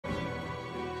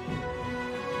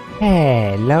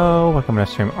Hello, welcome to the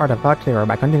stream or the vlog. Today we're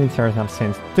back on Divinity Series of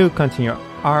Sins to continue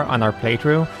on our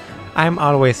playthrough. I'm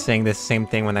always saying the same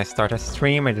thing when I start a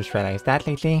stream, I just realized that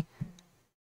lately.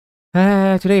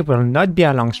 Today will not be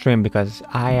a long stream because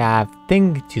I have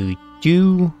things to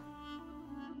do.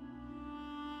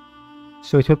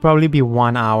 So it will probably be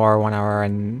 1 hour, 1 hour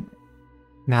and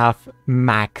a half,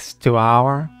 max 2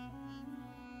 hours.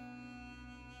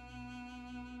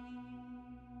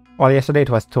 Well, yesterday it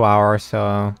was 2 hours,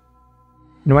 so...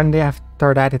 And one day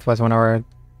after that it was 1 hour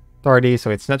 30, so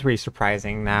it's not really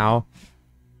surprising now.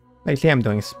 Lately I'm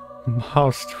doing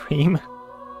small stream.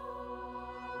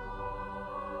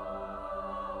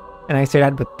 And I say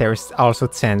that, but there's also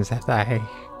sense that I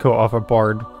go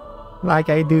overboard, like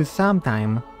I do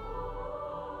sometime.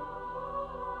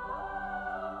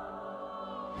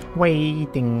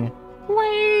 Waiting.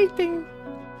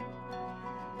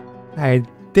 I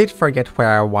did forget where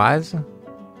I was.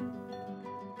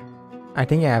 I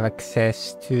think I have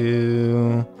access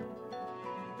to...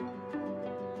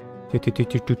 the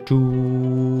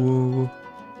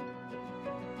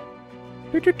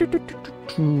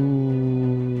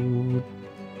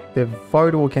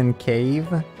Voidwalken Cave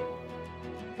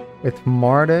with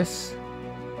Mortis.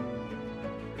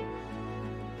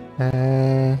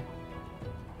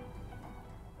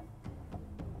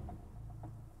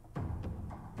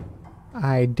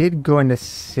 I did go in the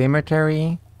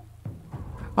cemetery.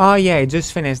 Oh yeah, I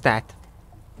just finished that.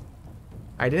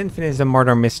 I didn't finish the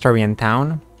murder mystery in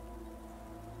town.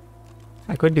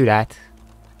 I could do that.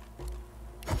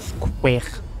 Square.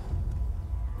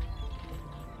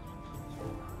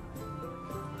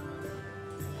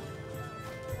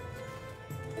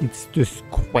 It's the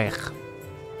square.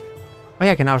 Oh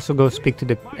yeah, I can also go speak to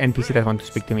the NPC that wants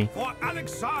to speak to me. For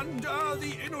Alexander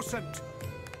the Innocent.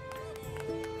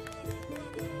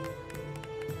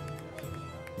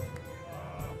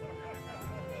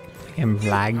 I'm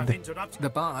lagged. The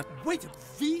bard. Wait,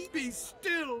 be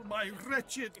still, my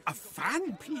wretched. A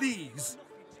fan, please.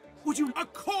 Would you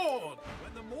accord?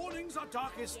 When the mornings are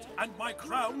darkest and my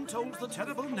crown tolls the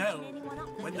terrible knell.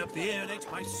 When the beard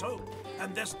ate my soul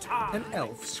and there's time. An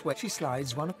elf sweat. She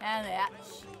slides one.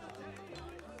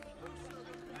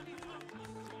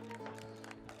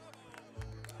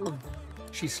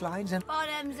 She slides and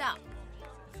Bottoms up.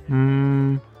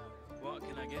 What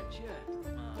can I get you?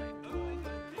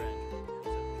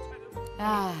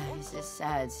 Ah, it's a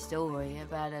sad story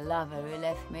about a lover who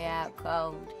left me out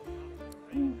cold.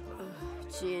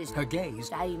 Cheers, her gaze.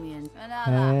 Damien.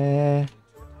 Another.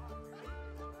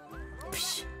 Uh,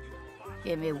 Psh,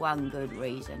 give me one good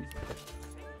reason.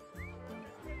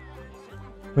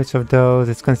 which of those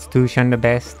is Constitution the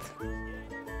best?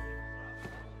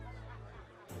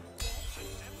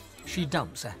 She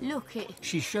dumps her. Look it.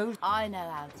 She shows. I know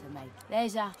how to make.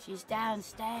 There's her. She's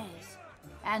downstairs.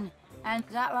 And is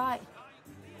that right?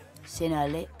 It's in her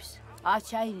lips. I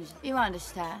changed. You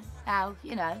understand? How,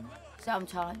 you know,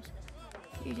 sometimes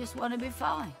you just want to be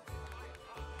fine.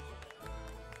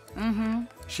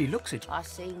 She looks at. I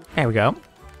see. There we go.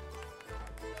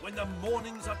 When the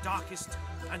mornings are darkest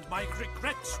and my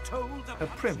regrets toll the A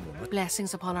prim woman.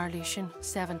 Blessings upon our Lucian,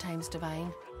 7 times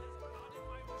divine.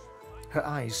 Her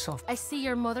eyes soft. I see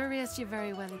your mother raised you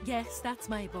very well. Yes, that's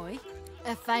my boy.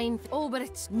 A fine... Oh, but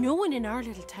it's no one in our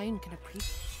little town can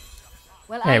appreciate...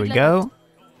 Well, There we go.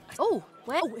 Oh,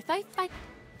 well, if I...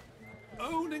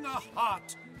 owning a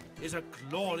heart is a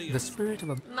glorious. The spirit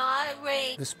of a. My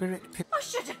ring. The spirit. I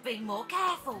should have been more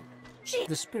careful.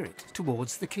 The spirit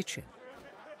towards the kitchen.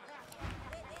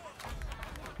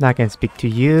 Now I can speak to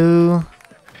you.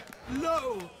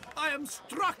 Lo, I am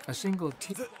struck. A single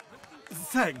t.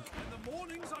 Thank. When the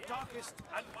mornings are darkest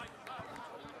and my.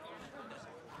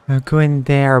 I'll go in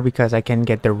there because I can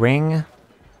get the ring.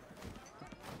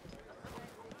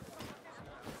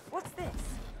 What's this?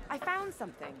 I found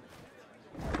something.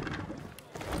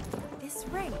 This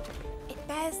ring. It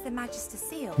bears the Magister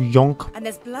seal. Yonk. And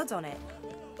there's blood on it.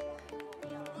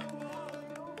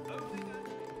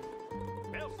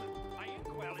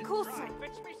 Coulson,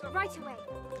 right away.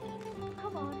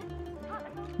 Come on.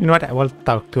 You know what? I will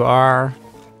talk to her.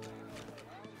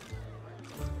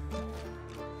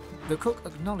 The cook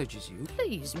acknowledges you.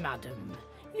 Please, madam.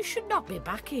 You should not be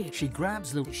back here. She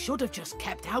grabs the. You should have just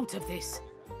kept out of this.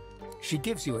 She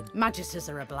gives you a.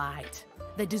 Magisters are a blight.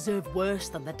 They deserve worse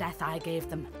than the death I gave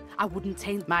them. I wouldn't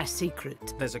taint my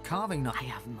secret. There's a carving knife. I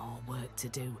have more work to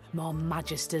do. More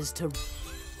magisters to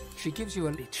She gives you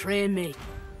a. betray me.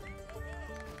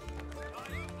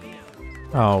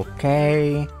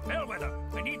 Okay. Bellwether,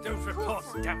 I need those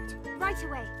reports, damn it. Right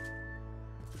away.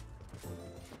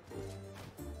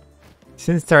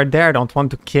 Since they're there, I don't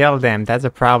want to kill them. That's a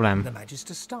problem. The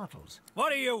Magister startles.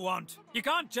 What do you want? You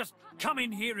can't just come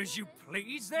in here as you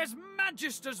please. There's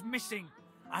Magisters missing.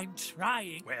 I'm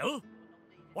trying. Well,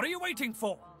 what are you waiting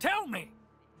for? Tell me.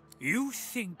 You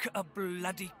think a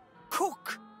bloody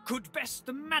cook could best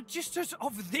the Magisters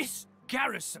of this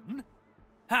garrison?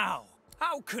 How?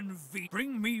 How convenient.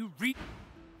 Bring me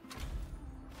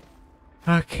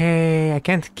Okay, I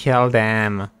can't kill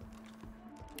them.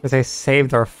 Because I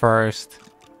saved her first.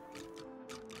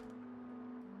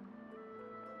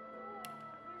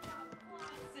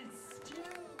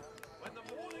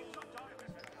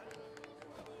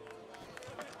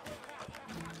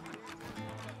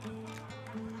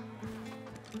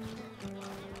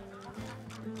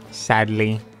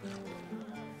 Sadly.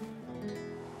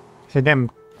 So I'm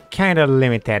kinda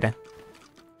limited.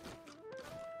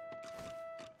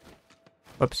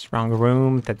 Oops, wrong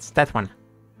room. That's that one.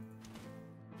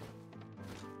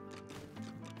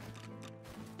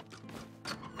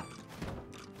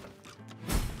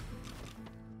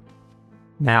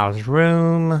 Now's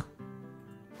room.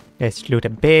 Let's loot a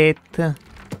bit.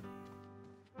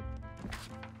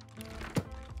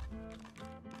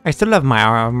 I still love my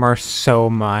armor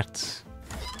so much.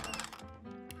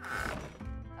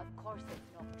 Of course it's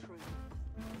not true.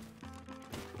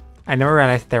 I never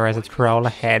realized there was a troll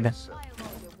ahead.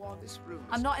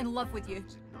 I'm not in love with you.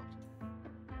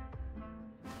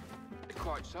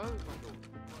 Quite so,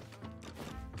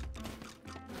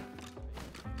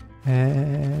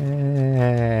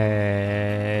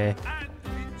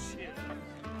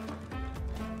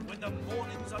 when the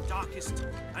mornings are darkest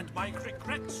and my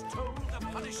regrets toll the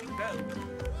punishing bell,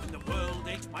 when the world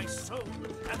ate my soul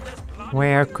and there's blood.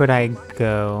 Where could I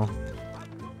go?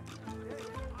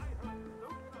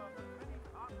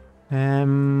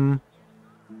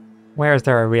 Where is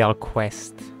there a real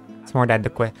quest? It's more that the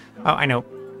quest. Oh, I know.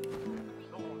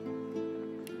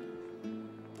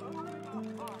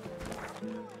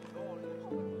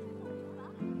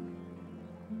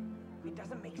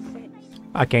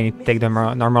 Okay, you take the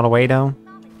normal way though.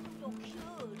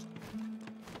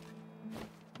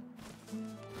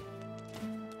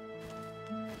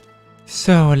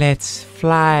 So let's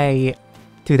fly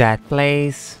to that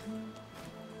place.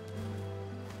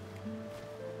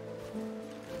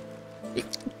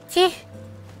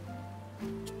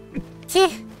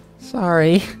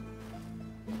 Sorry.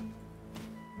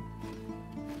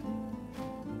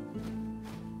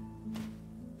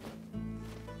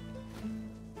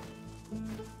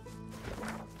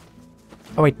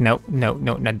 Oh wait, no,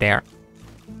 not there.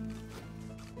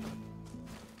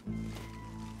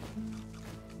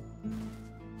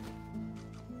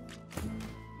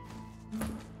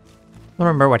 I don't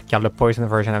remember what killed the poison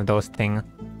version of those things.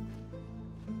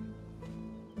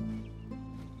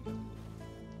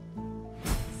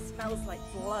 Smells like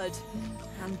blood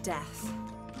and death.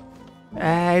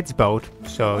 It's both,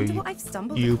 so Wonder what I've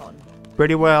stumbled you upon.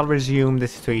 pretty well resume the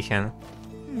situation.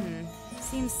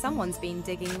 Seems someone's been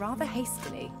digging rather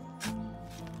hastily.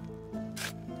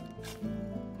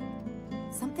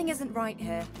 Something isn't right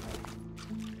here.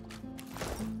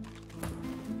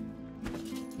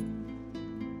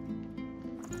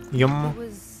 Yum. It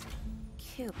was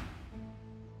killed.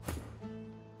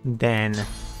 Then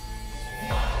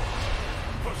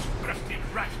Puss-breasted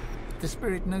rat. The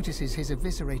spirit notices his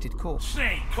eviscerated corpse.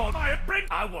 Snake called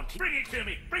I want it. Bring it to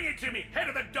me. Bring it to me. Head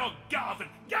of the dog, Garvin.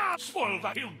 Spoil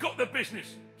that. He'll got the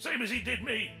business. Same as he did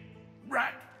me.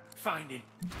 Rat. Find him.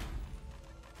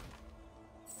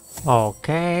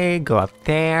 okay, go up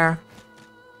there.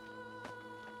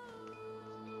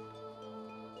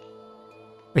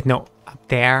 Wait, no, up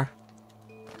there.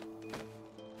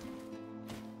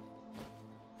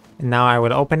 And now I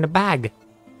will open the bag.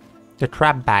 The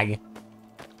trap bag.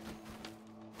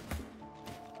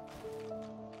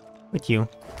 With you.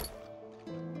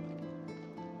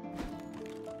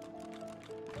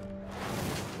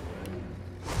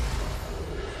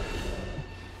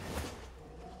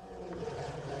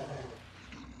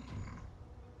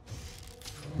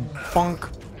 Bonk.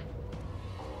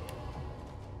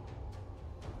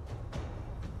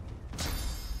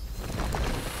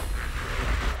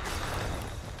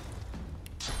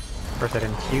 First that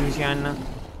infusion.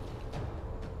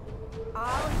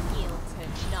 I'll yield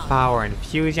to none. Power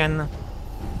infusion.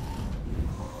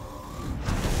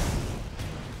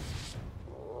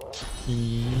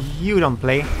 You don't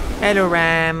play. Hello,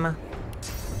 Ram.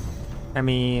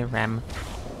 Ram.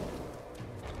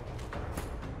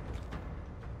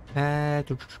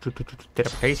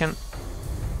 Teleportation.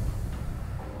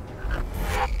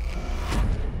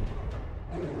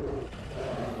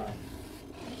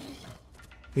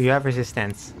 Do you have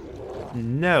resistance?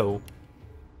 No.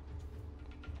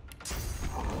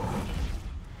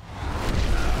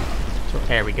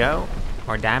 There we go.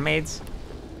 More damage.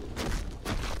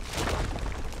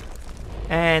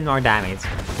 And more damage.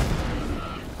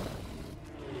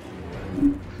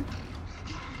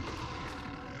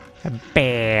 A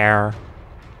bear.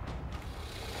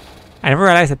 I never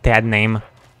realized that they had a name.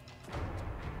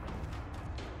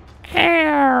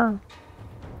 Bear.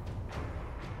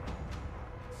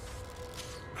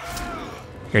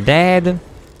 You're dead.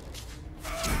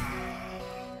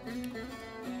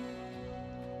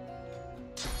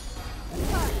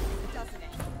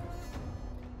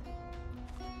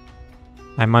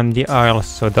 I'm on the oil,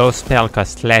 so those spells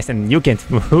cost less and you can't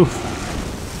move.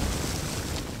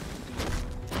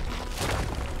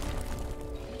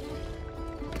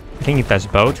 I think it does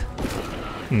both.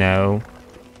 No.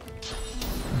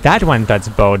 That one does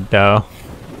both though.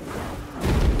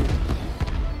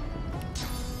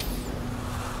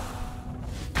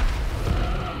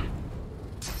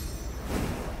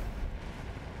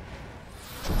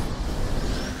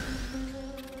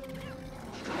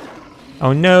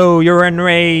 Oh no, you're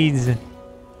enraged!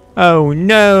 Oh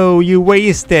no, you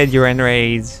wasted your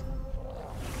enrage!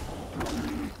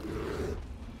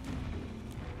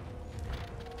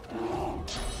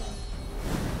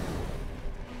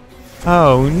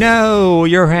 Oh no,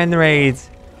 you're enraged!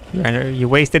 You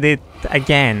wasted it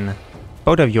again.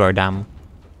 Both of you are dumb.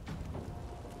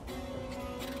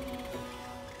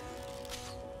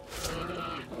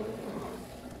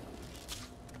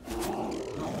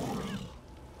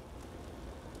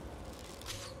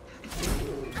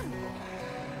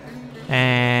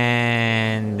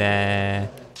 And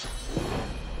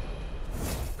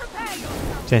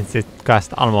since it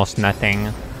cost almost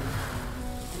nothing,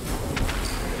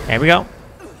 there we go.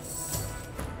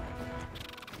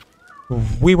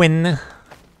 We win.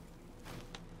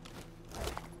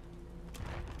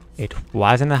 It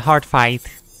wasn't a hard fight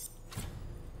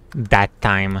that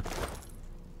time.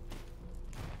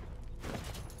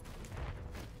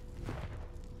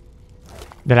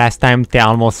 The last time they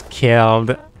almost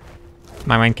killed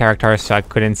my main character, so I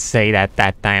couldn't say that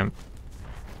time.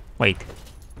 Wait.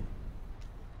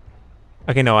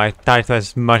 Okay, no, I thought it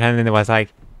was Mutton and it was like,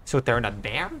 so they're not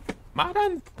there?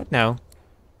 Mutton? But no.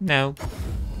 No.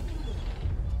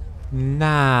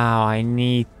 Now I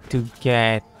need to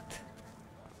get...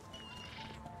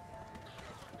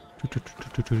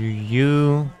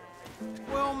 you.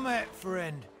 Well met,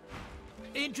 friend.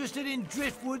 Interested in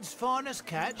Driftwood's finest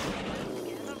catch?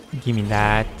 Give me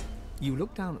that. You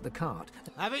look down at the cart.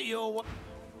 Have it your way.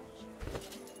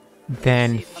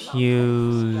 Then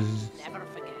fuse. Never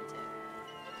forget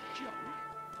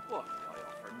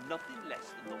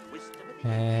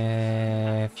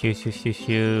it.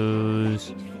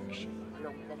 Fuse.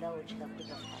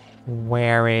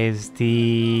 Where is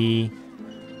the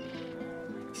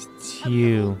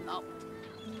stew?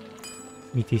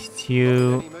 Meaty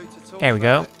stew. There we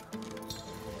go.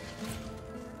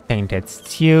 Tainted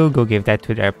stew. Go give that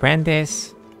to the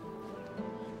apprentice.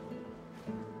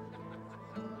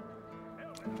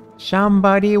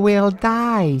 Somebody will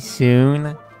die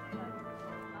soon.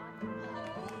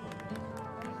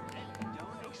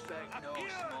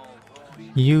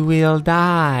 You will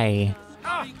die.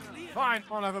 Ah, fine.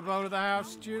 I'll have a bowl of the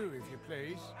house stew, if you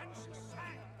please.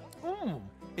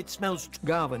 It smells.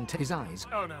 Garvin his eyes.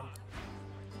 Oh no.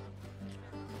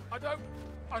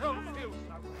 I don't feel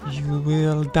so. You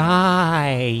will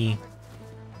die.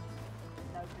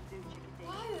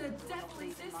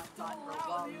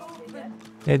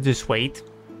 Let's just wait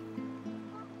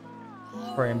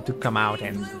for him to come out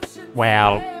and,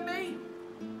 well,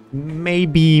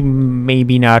 maybe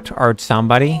not hurt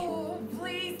somebody.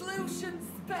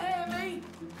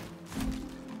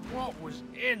 What was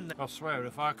in there? I swear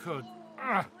if I could.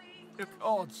 The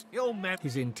gods, you'll met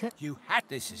His intent. you had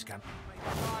this is coming.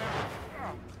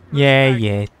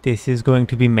 Yeah, this is going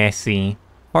to be messy.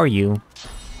 For you.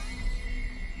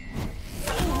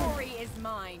 Glory is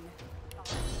mine.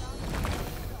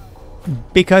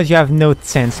 Because you have no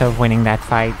sense of winning that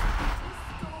fight.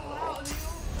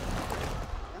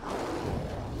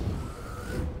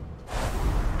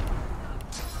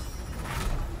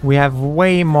 We have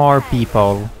way more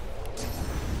people.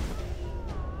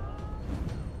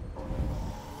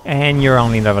 And you're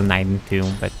only level 92,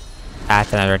 but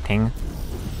that's another thing.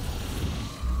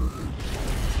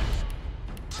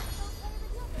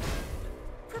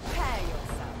 Prepare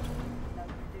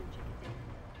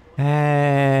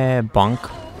yourself.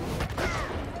 Bonk.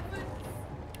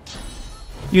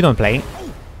 You don't play.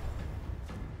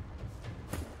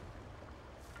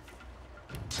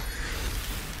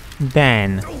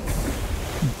 Then,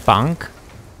 bonk.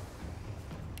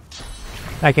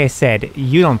 Like I said,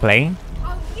 you don't play.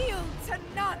 I'll yield to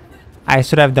none. I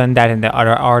should have done that in the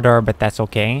other order, but that's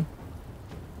okay.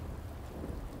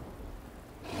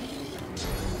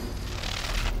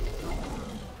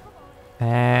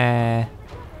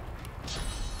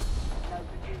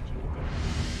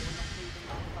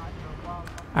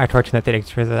 I try to not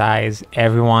electricize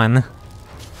everyone.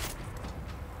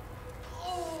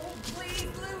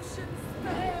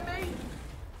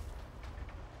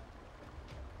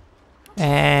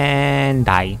 And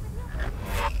die.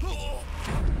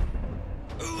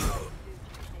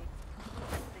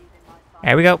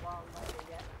 There we go.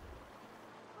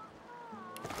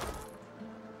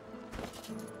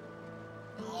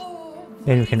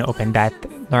 Then we can open that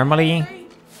normally.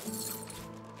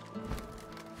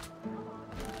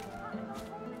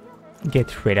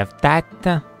 Get rid of that.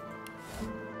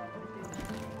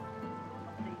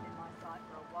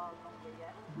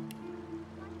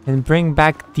 And bring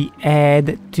back the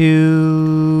head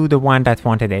to the one that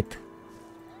wanted it.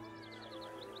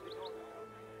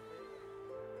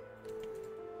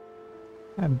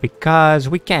 Because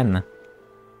we can.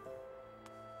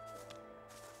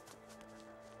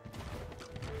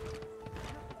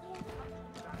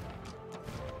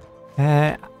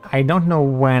 I don't know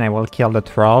when I will kill the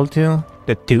troll too.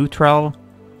 The two troll.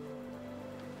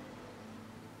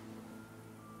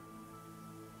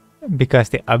 Because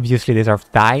they obviously deserve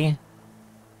to die.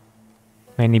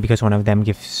 Mainly because one of them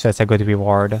gives such a good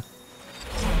reward.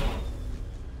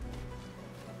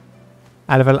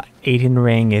 A level 18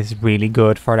 ring is really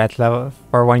good for that level,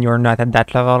 for when you're not at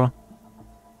that level.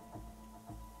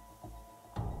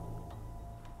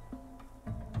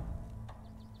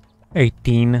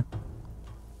 $18.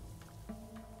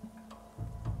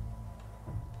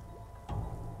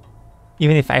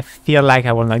 Even if I feel like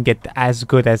I will not get as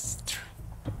good as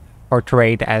for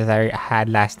trade as I had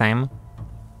last time.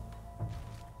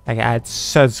 Like I had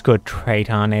such good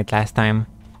trade on it last time.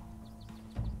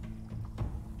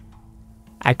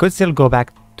 I could still go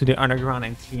back to the underground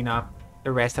and clean up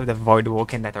the rest of the void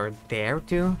woken that are there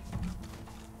too.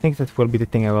 I think that will be the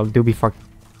thing I will do before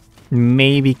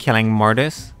maybe killing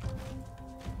Mortis.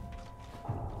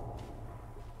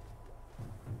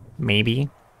 Maybe.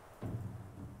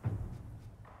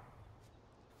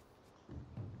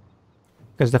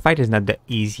 Because the fight is not the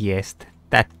easiest.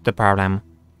 That's the problem.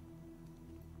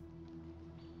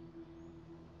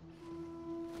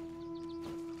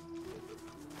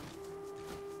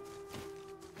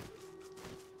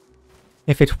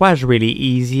 If it was really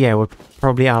easy, I would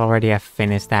probably already have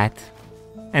finished that.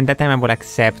 And that time I would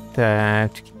accept to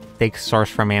take source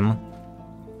from him.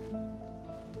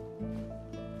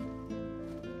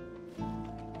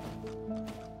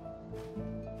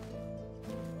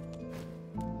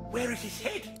 Where is his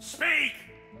head? Speak!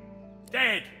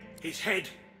 Dead. His head.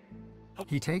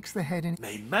 He takes the head in.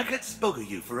 May maggots bugger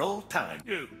you for all time.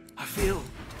 You. I feel.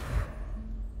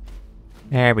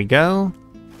 There we go.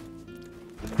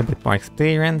 A bit more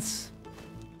experience.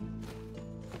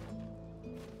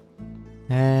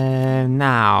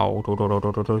 Now.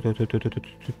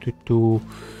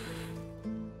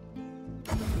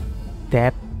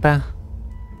 Step.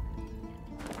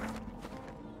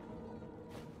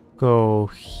 Go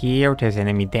here. There's an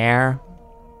enemy there.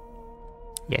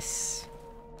 Yes.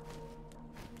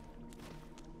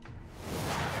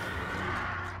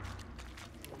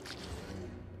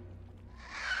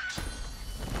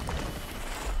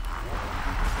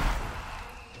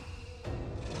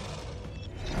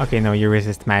 Okay, no, you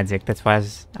resist magic. That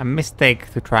was a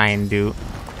mistake to try and do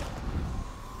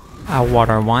a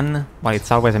water one. Well,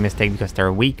 it's always a mistake because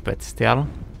they're weak, but still.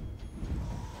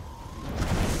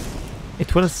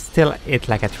 It will still hit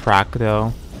like a truck,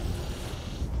 though.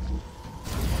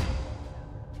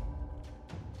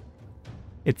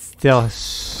 It's still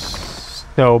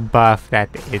so buff that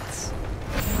it's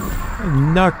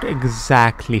not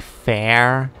exactly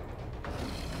fair.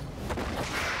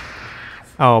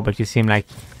 Oh, but you seem like...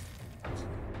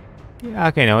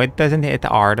 Okay, no, it doesn't hit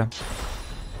hard.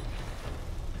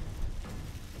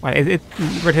 Well, it's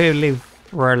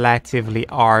relatively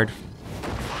hard,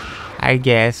 I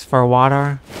guess, for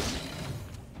water.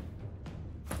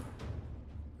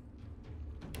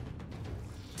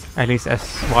 At least as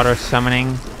water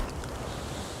summoning.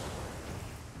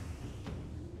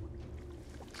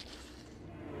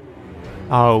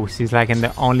 Oh, she's like in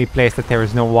the only place that there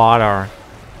is no water.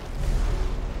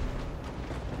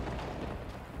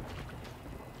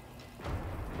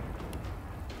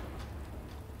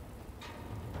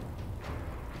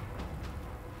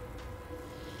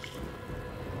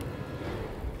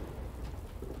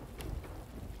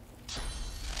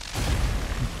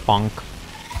 Bonk.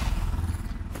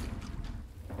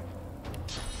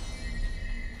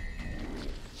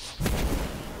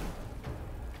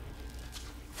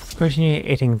 Continue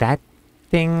eating that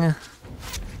thing,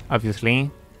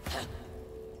 obviously.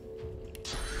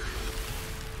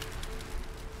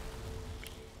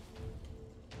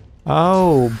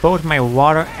 Oh, both my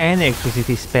water and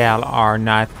electricity spell are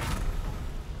not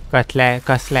cost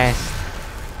less.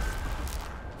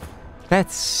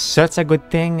 That's such a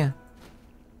good thing.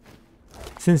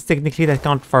 Since technically that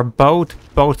counts for both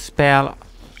spell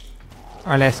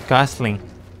are less costly.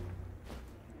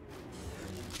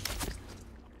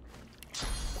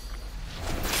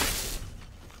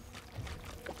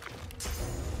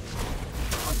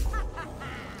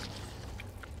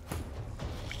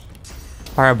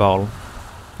 Fireball.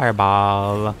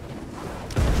 Fireball.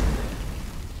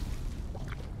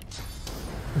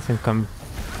 Instant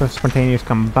spontaneous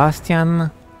combustion.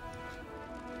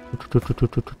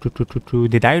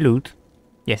 Did I loot?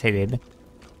 Yes, I did.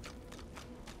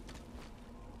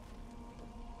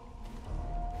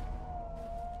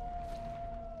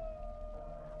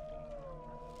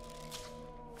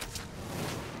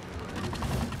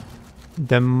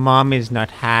 The mom is not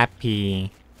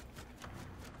happy.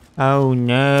 Oh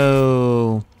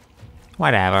no.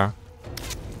 Whatever.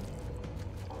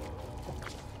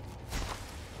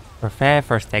 Perfect,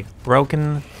 first egg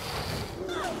broken.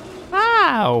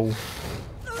 Ow!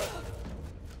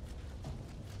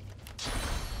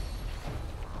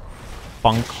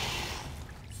 Bonk.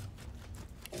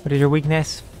 What is your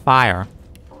weakness? Fire.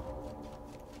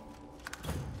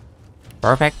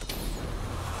 Perfect.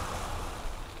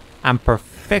 I'm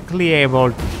perfectly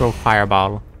able to throw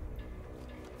fireball.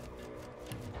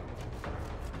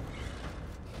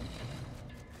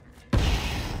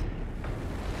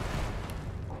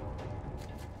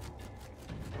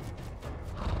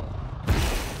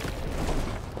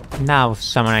 Now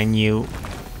summon a new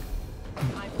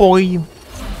boy.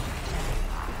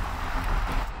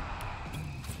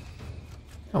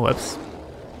 Oh, whoops.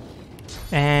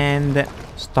 And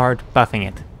start buffing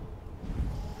it.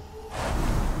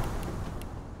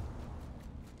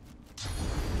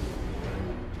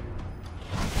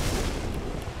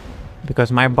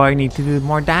 Because my boy needs to do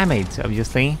more damage,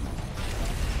 obviously.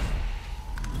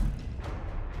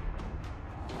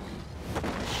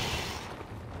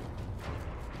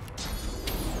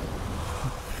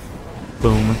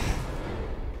 Boom.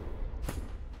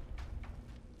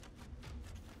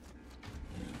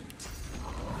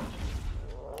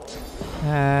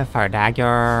 Fire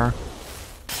dagger.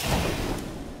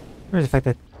 Where's the fact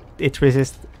that it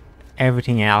resists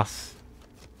everything else?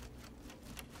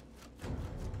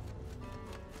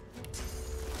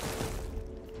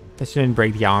 That shouldn't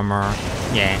break the armor.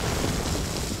 Yeah.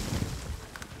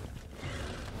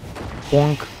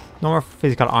 Bonk. No more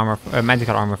physical armor,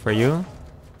 magical armor for you.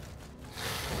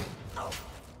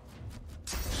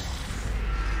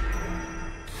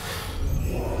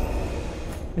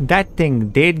 That thing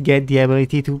did get the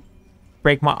ability to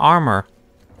break my armor.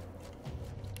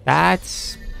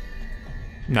 That's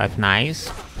not nice.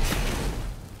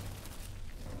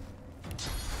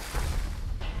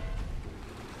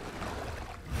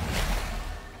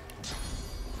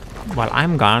 Well,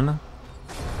 I'm gone.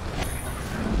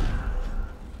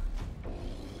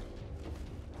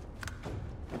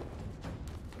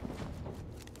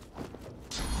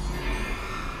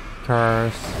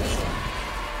 Curse.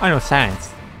 Oh no,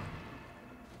 silence.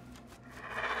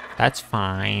 That's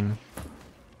fine.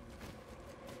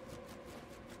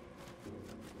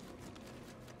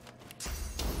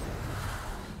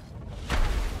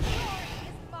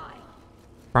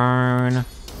 Burn.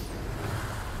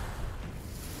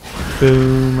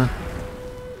 Boom.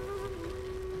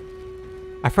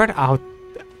 I forgot how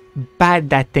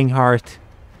bad that thing hurt.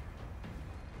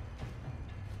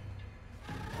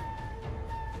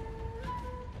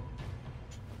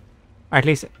 Or at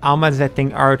least how much that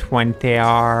thing hurt when they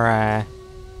are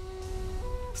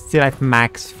still at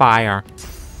max fire.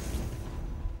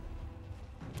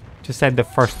 Just at the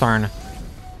first turn.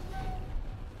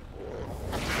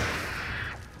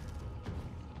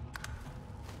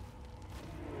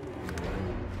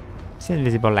 It's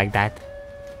invisible like that.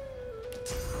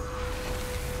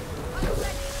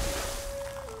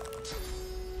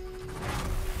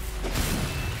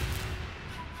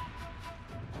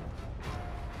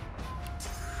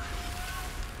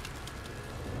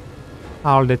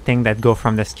 All the things that go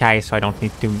from the sky, so I don't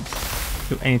need to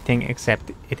do anything except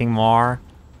eating more.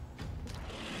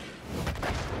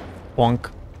 Bonk.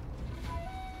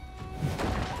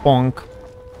 Bonk.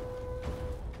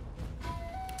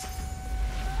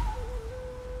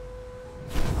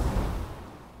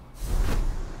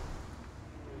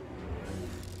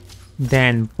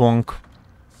 Then bonk.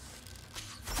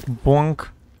 Bonk.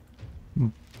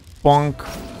 Bonk.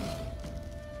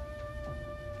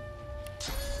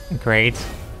 Great.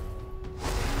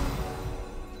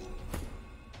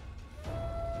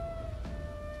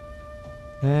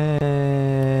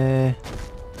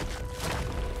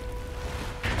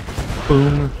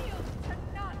 Boom.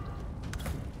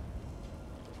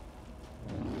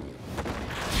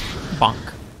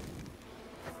 Bonk.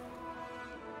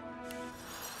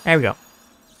 There we go.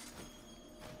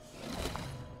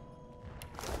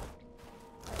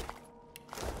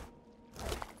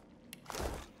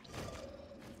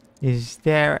 Is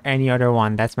there any other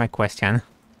one? That's my question.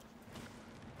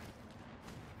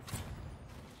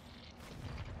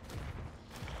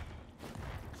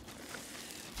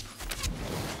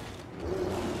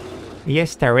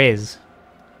 Yes, there is.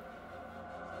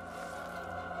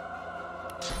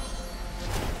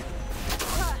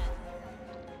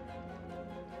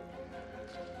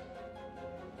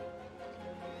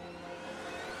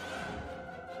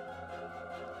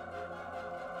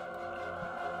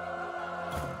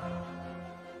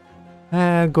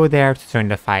 Go there to turn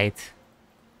the fight.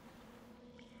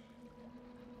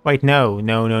 Wait, no.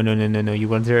 You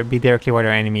will be directly where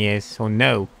their enemy is, so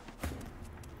no.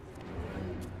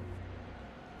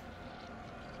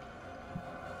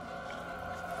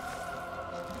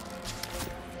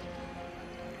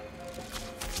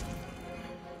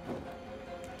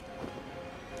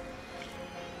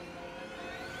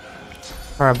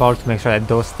 We're about to make sure that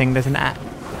those thing doesn't add.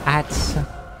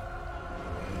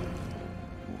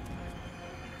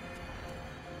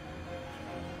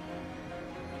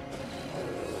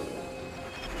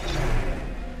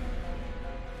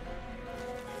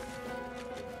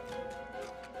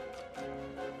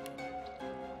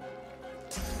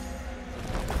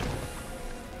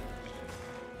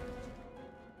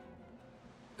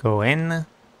 Go in.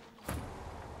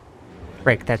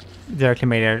 Break that directly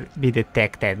made her be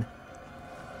detected.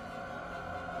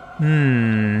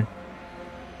 You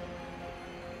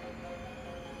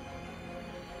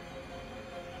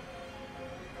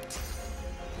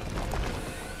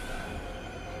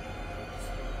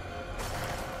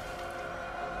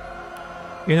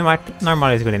know what? Normal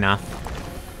is good enough.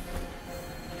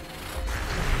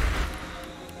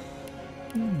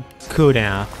 Good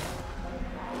enough.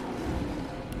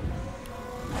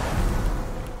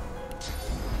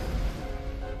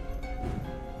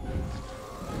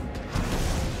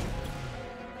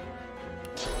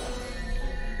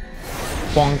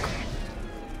 Bonk.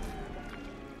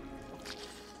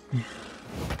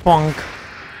 Bonk.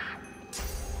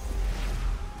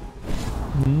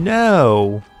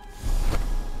 No.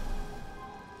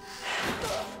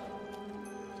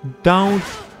 Don't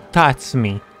touch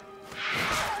me.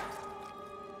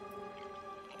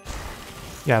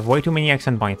 You have way too many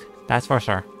action points, that's for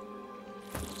sure.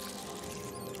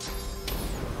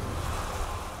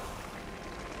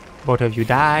 Both of you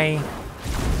die.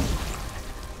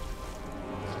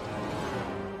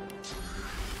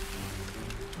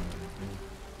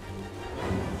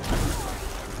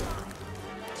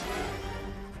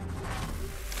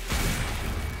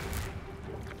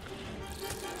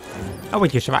 Oh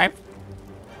wait, you survived?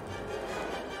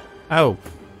 Oh.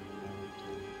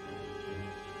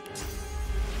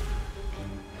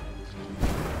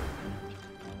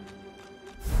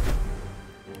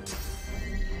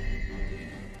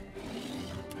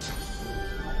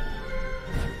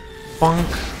 Bonk.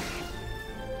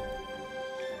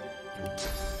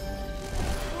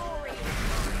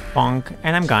 Bonk,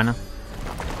 and I'm gone.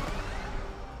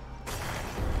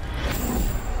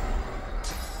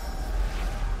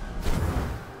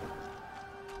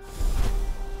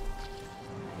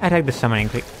 I take the summoning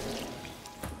click.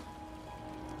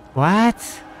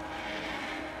 What?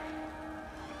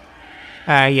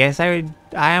 Yes, I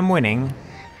am winning.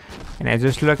 And I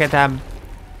just look at that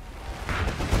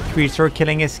creature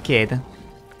killing his kid.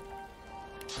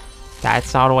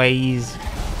 That's always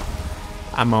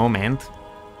a moment.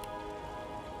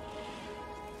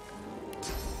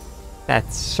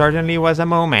 That certainly was a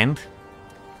moment.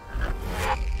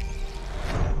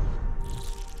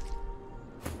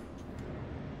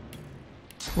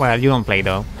 Well, you don't play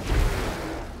though.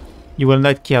 You will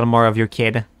not kill more of your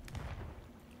kid.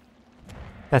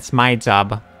 That's my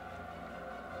job.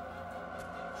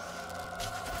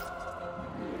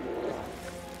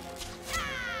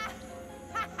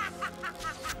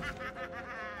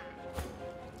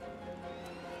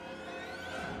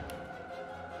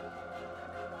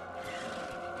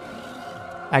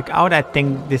 Like, how that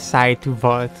thing decide to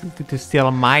vote to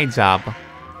steal my job?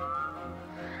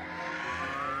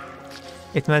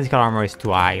 Its magical armor is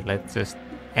too high. Let's just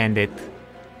end it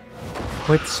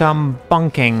with some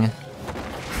bonking.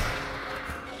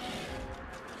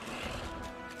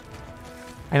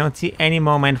 I don't see any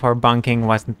moment where bunking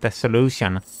wasn't the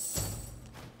solution.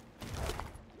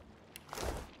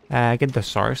 Get the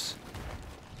source.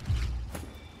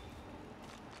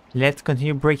 Let's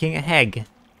continue breaking a egg.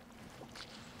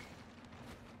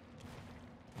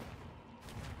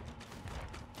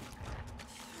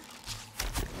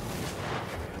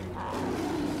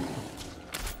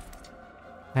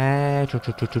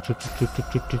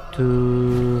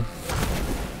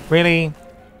 Really?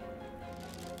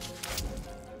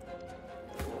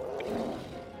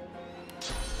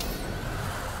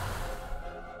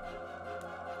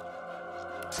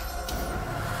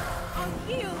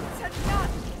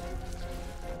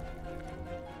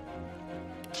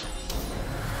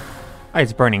 Oh,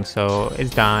 it's burning, so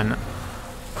it's done.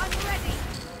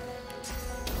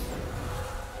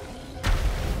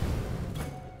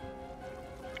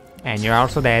 And you're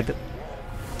also dead.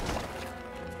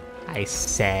 I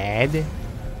said...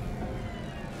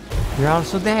 You're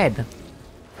also dead.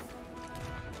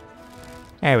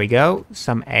 There we go.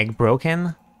 Some egg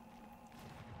broken.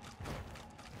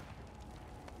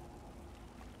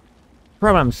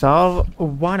 Problem solved.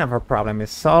 One of our problem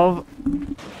is solved.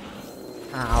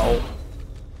 Ow.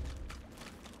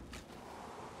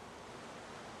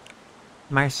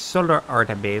 My shoulder hurt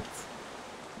a bit.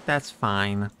 That's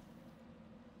fine.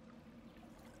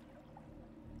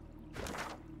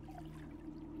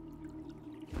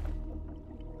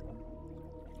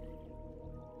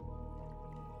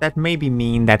 That may be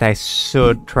mean that I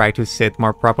should try to sit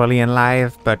more properly in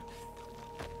life, but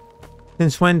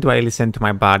since when do I listen to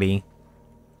my body?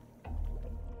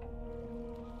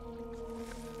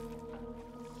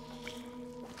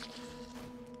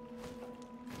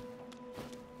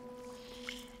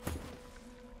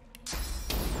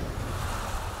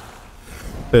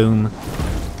 Boom.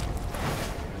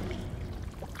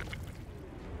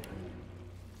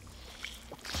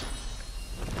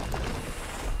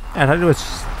 I thought it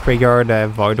was trigger the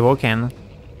Void Woken.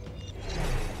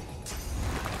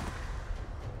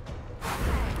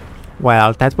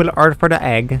 Well, that will hurt for the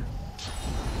egg.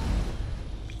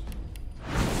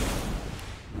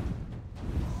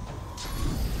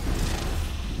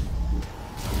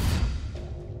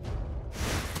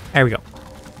 There we go.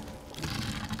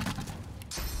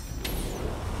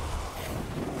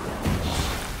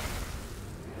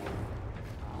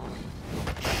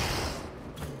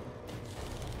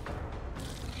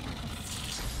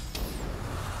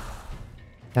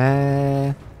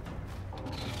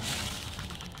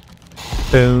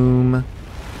 Boom.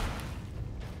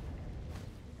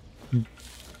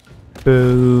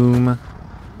 Boom.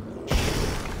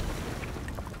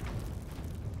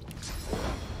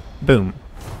 Boom.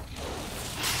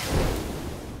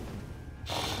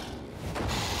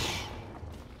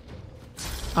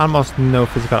 Almost no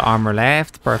physical armor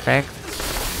left. Perfect.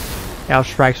 Hell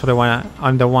strikes are the one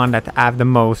on the one that have the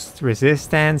most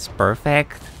resistance.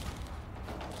 Perfect.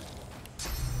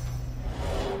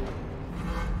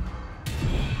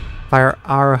 Fire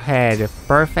arrowhead,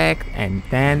 perfect, and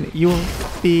then you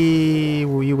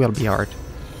will be hurt.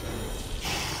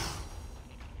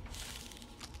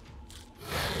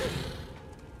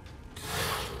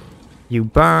 You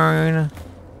burn.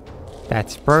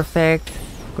 That's perfect.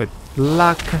 Good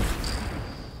luck.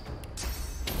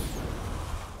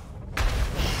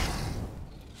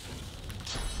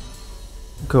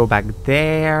 Go back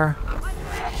there.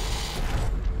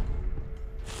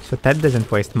 So that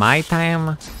doesn't waste my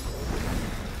time.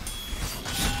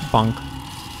 Bonk.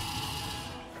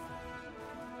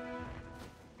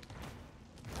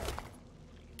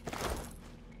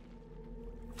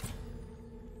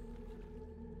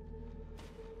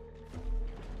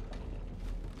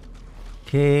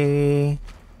 Okay.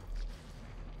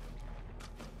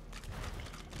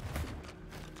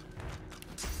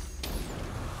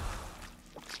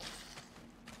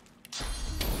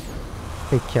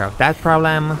 Take care of that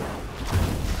problem.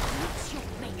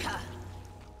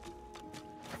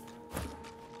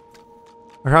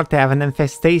 We're about to have an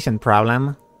infestation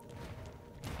problem.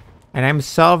 And I'm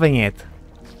solving it.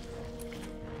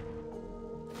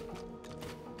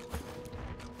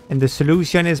 And the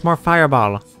solution is more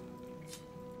fireball.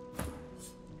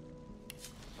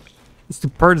 It's to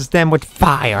purge them with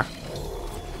fire.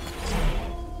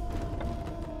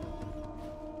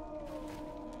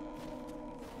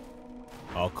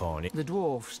 The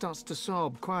dwarf starts to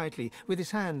sob quietly with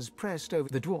his hands pressed over.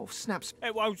 The dwarf snaps.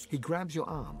 It won't. He grabs your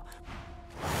arm.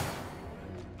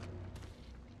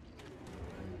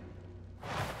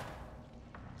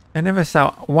 I never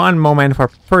saw one moment where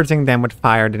purging them with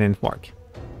fire didn't work.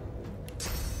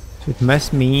 So it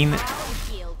must mean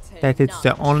that it's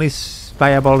the only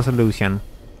viable solution.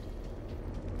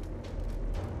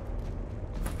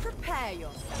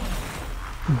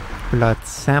 Blood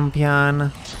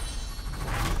Champion.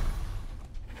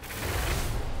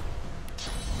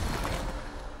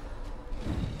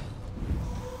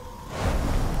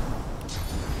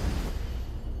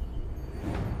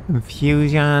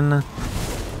 Infusion.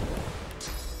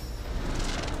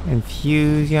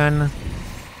 Infusion.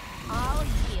 I'll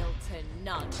yield to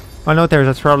none. Oh no, there's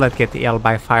a troll that gets healed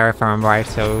by fire if I'm right,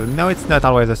 so no, it's not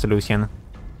always a solution.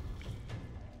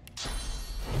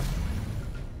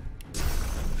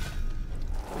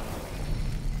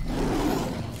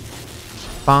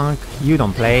 Bonk, you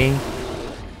don't play.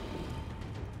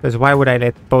 Because why would I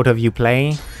let both of you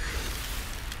play?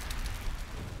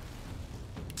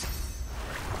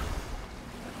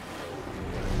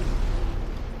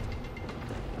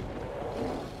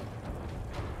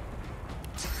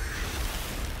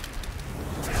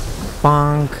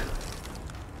 Bonk.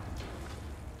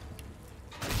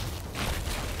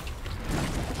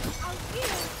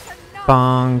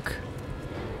 Bonk.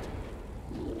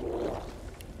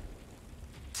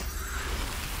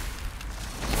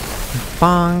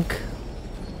 Bonk.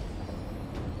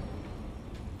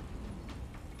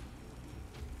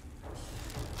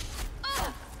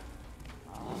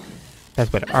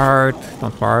 That's with art,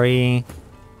 don't worry.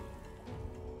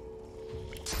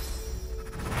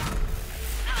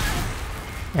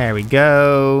 There we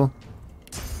go.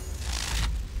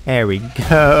 There we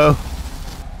go.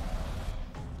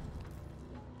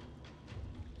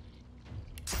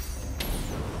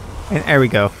 And there we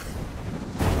go.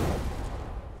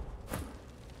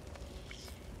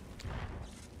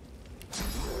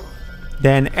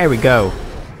 Then there we go.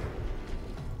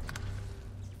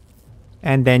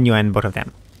 And then you end both of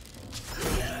them.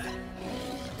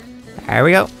 There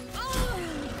we go.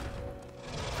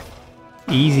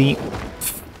 Easy.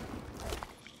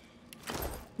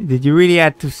 Did you really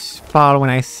have to fall when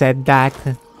I said that?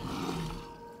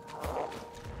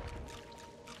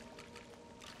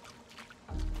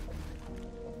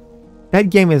 That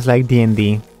game is like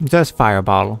D&D, just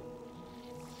fireball.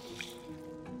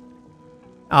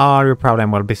 All your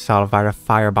problem will be solved by a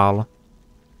fireball.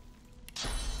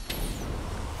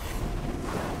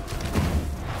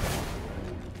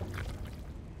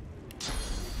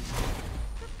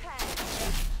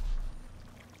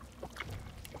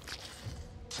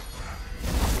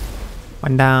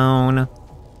 One down.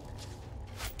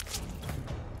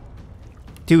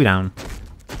 Two down.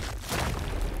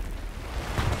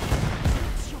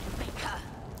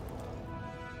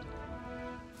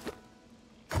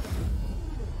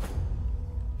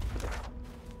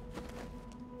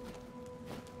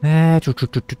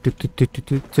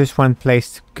 Just one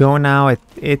place to go now.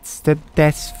 It's the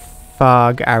Death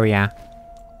Fog area.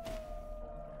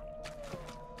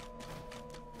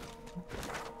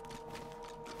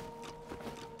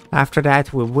 After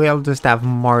that, we will just have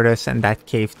Mortis and that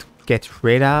cave to get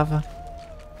rid of.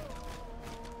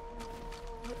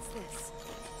 What's this?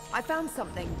 I found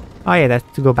something. Oh yeah,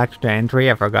 that's to go back to the entry,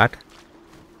 I forgot.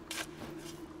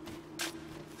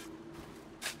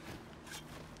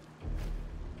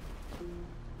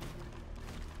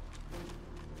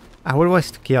 I would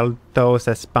always kill those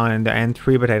that spawn in the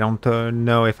entry, but I don't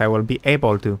know if I will be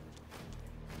able to.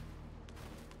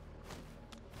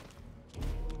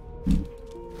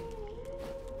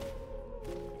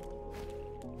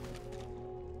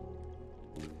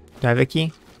 Do I have a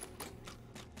key?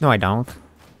 No, I don't.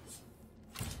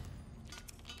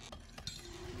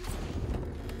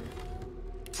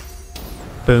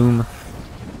 Boom.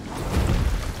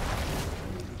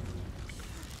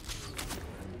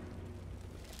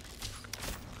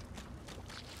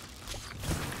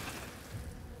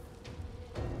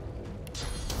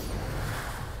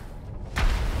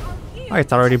 Oh,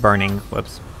 it's already burning.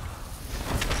 Whoops.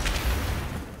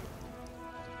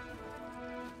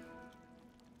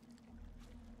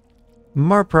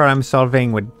 More problem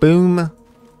solving with boom.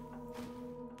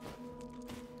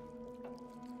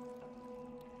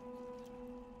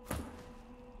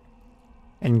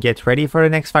 And get ready for the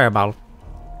next fireball.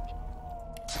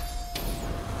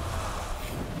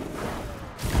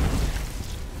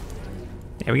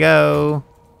 There we go.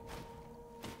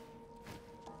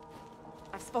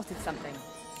 I've spotted something.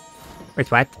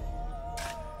 Wait, what?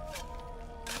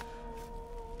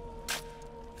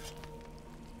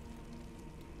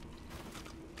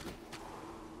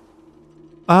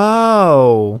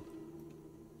 Oh.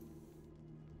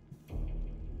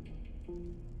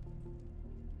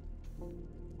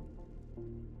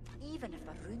 Even if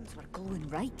the runes were going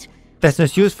right. That's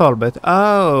not useful, but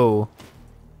oh.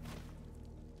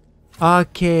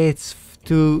 Okay, it's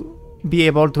to be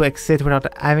able to exit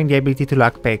without having the ability to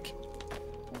lockpick.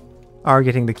 Or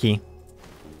getting the key.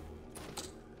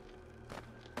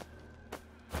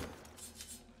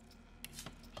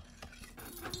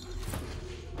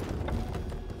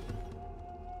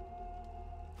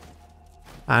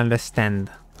 I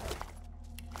understand.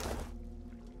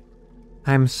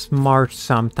 I'm smart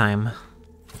sometime.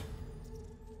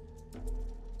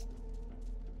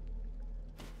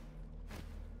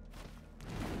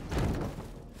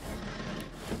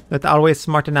 Not always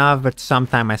smart enough, but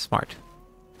sometime I'm smart.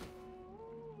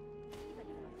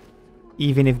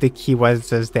 Even if the key was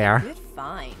just there. Good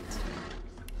find.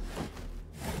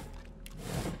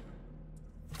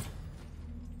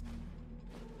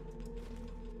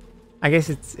 I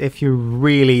guess it's if you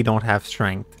really don't have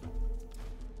strength.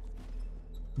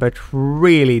 But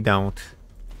really don't.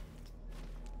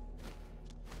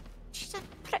 She's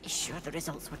pretty sure the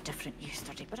results were different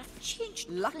yesterday, but I've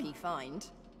changed. Lucky find.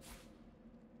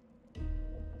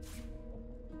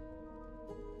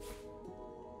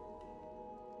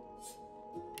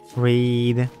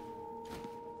 Read.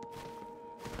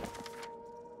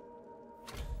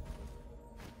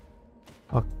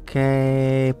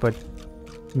 Okay, but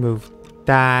move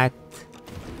that.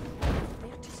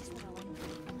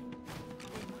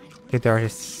 Get our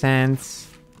sense.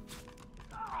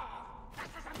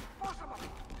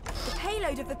 The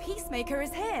payload of the Peacemaker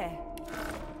is here.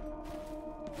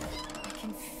 I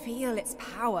can feel its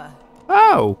power.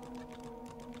 Oh!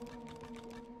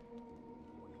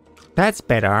 That's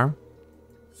better.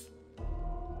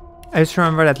 I just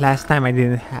remember that last time I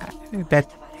didn't have...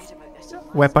 That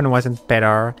weapon wasn't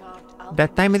better.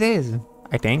 That time it is,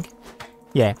 I think.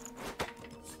 Yeah.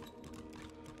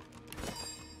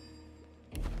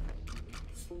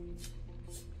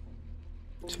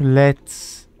 So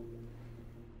let's...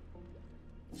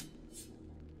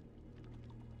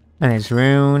 Manage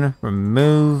rune,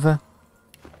 remove.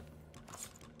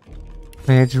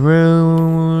 Manage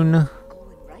rune.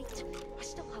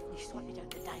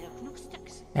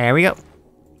 There we go.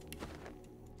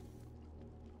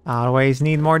 Always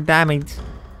need more damage.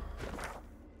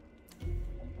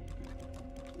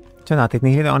 So now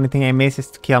technically the only thing I miss is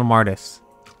to kill Mortis.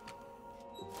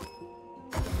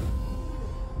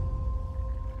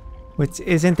 Which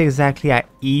isn't exactly an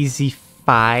easy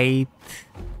fight.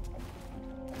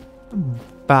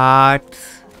 But...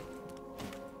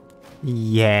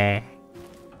 yeah.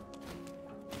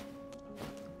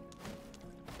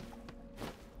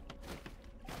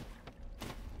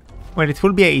 Well, it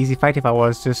would be an easy fight if I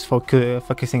was just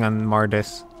focusing on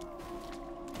Mortis.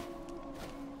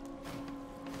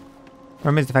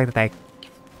 Remember the fact that I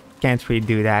can't really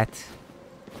do that.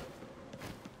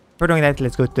 For doing that,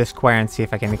 let's go to the square and see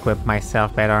if I can equip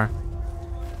myself better.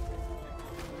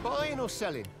 Buying or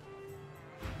selling?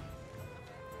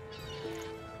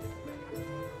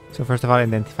 So first of all,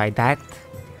 identify that.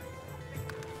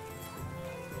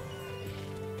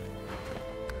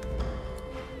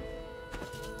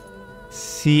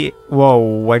 See,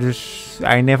 whoa,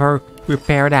 I never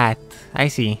repair that. I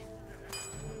see.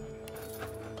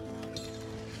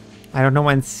 I don't know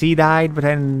when C died, but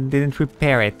I didn't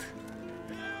repair it.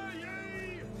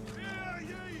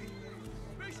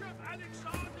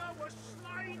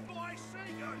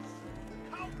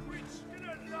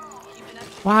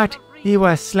 What? He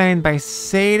was slain by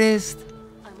sadists?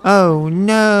 Oh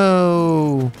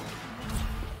no!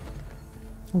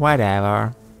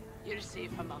 Whatever. You're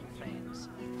safe among friends.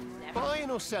 Buying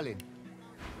or selling?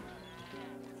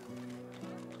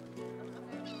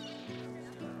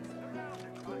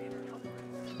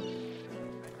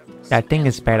 That thing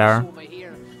is better. Over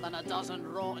here than a dozen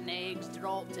rotten eggs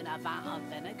dropped in a vat of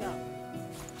vinegar.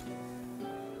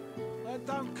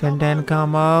 And then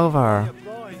come over.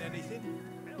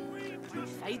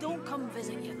 If I don't come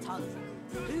visit your ton,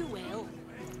 who will?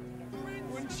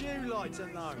 Wouldn't you like to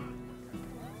know?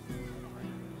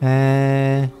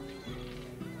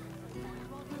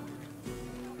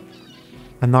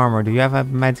 An armor. Do you have a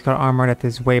magical armor that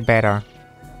is way better?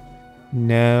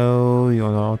 No, you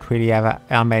don't really have a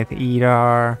helmet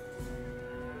either.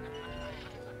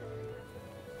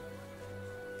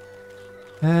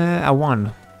 A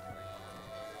 1.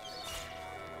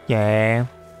 Yeah.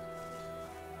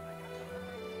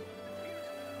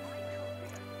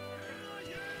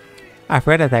 I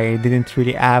forgot that I didn't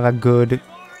really have a good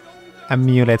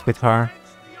amulet with her.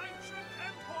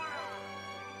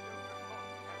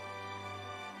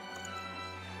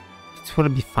 It will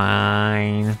be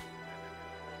fine.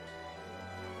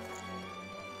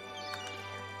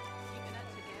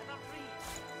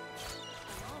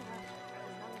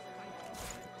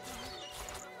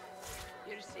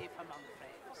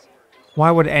 Why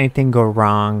would anything go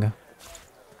wrong?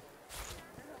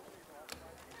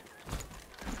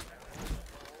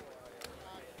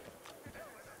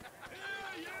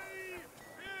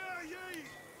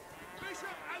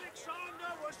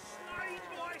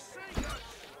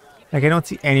 Like, I don't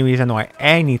see any reason why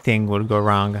anything would go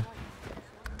wrong.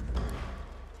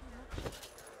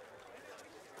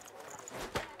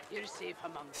 You're safe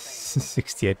among friends.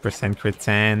 68% crit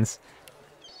chance.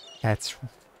 That's...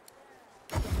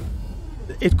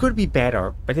 It could be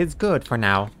better, but it's good for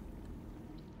now.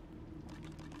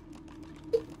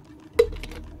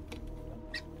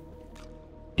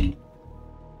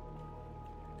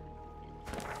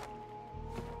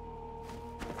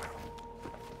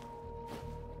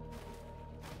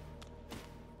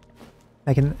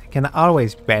 I can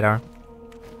always be better.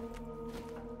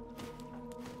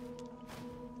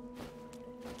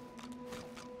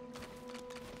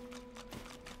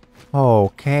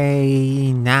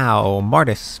 Okay, now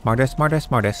Mortis.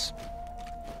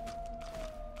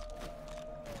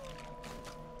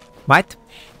 What?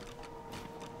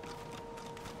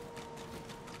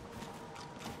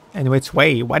 In which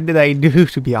way? What did I do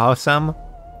to be awesome?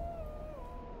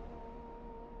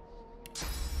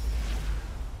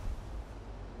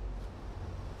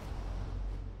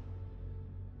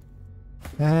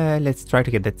 Let's try to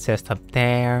get the chest up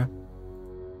there.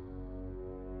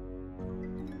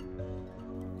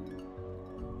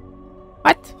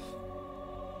 What?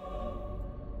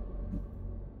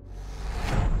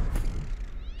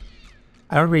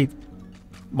 I don't really...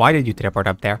 Why did you teleport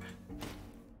up there?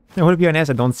 I will be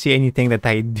honest, I don't see anything that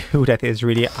I do that is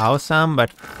really awesome, but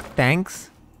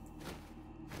thanks.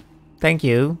 Thank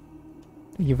you.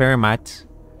 Thank you very much.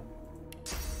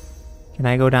 Can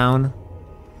I go down?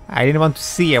 I didn't want to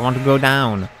see, I want to go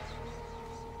down.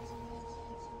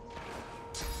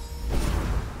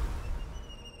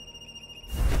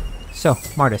 So,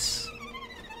 Mortis.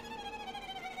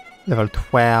 Level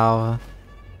 12.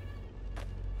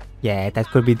 Yeah, that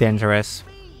could be dangerous.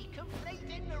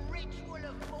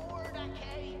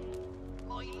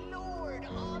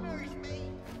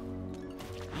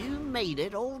 You made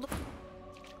it all the...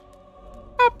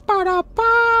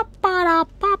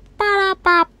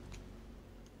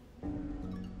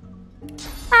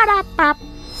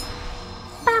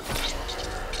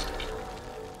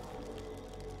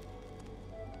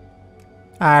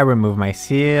 I remove my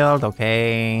shield,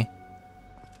 okay.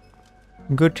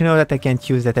 Good to know that I can't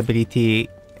use that ability,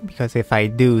 because if I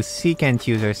do, she can't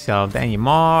use herself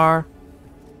anymore.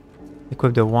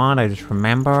 Equip the wand, I just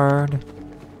remembered.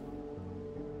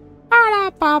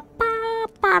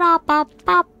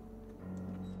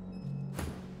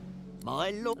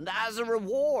 My lord, and as a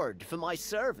reward for my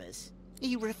service,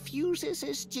 he refuses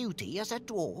his duty as a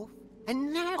dwarf,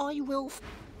 and now I will...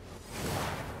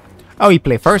 Oh, you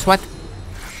play first, what?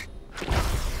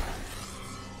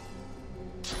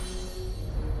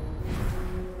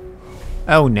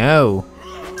 Oh no.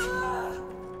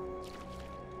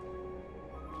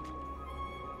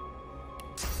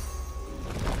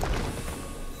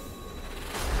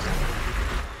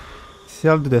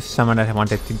 Still do the summon that I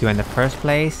wanted to do in the first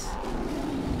place.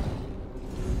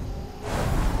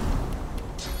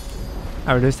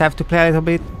 I will just have to play a little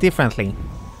bit differently.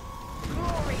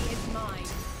 Glory is mine.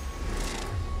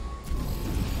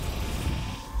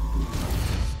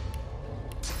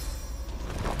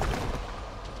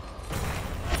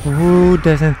 Who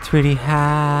doesn't really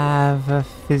have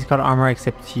physical armor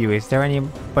except you? Is there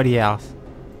anybody else?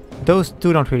 Those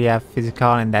two don't really have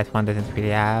physical and that one doesn't really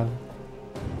have.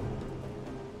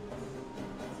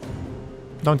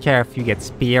 Don't care if you get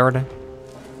speared,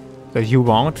 because you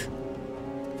won't.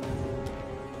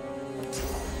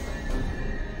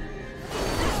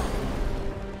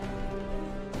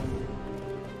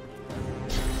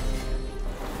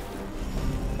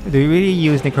 Do you really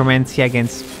use necromancy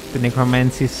against the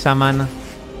necromancy summon?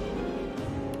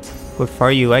 Good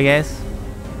for you, I guess.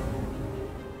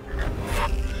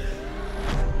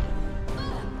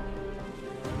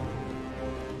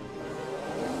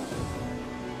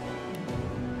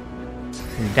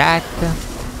 That.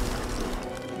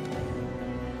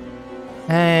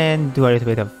 And do a little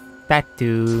bit of that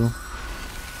too.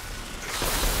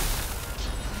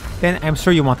 Then I'm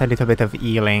sure you want a little bit of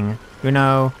healing. You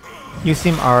know, use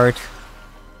some art.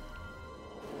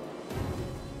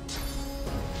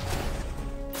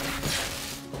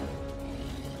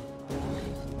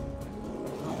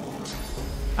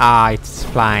 Ah, it's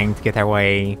flying to get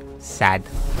away. Sad.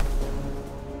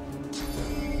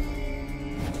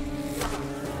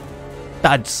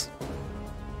 Duds.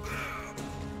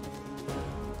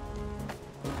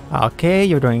 Okay,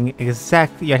 you're taking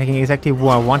exactly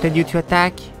what I wanted you to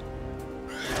attack.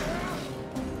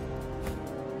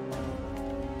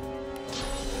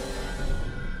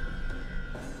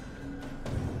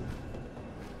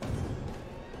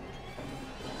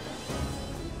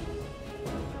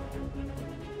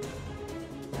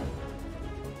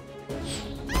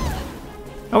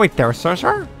 Oh wait, they're a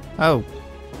sorcerer? Oh.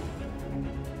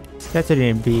 That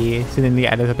shouldn't be suddenly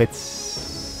a little bit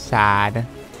sad.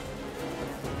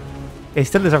 They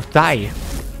still deserve to die.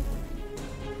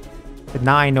 But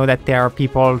now I know that there are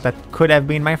people that could have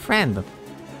been my friend.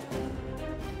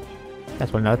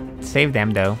 That will not save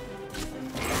them though.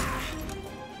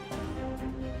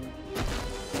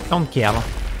 Don't kill.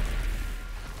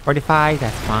 45,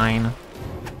 that's fine.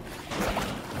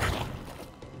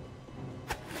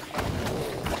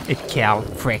 It killed,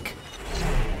 frick.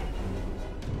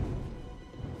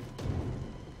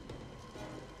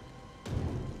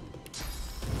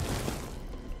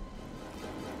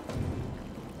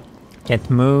 Can't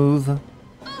move.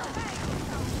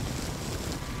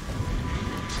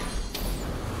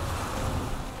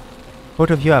 Both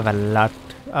of you have a lot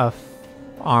of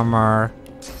armor.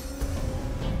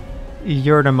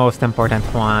 You're the most important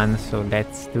one, so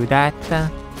let's do that.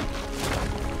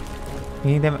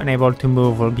 Being them unable to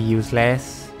move will be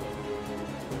useless.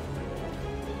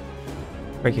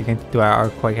 We're going to do our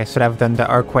earthquake. I should have done the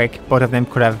earthquake. Both of them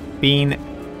could have been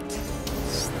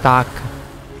stuck.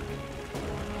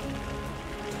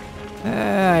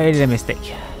 I did a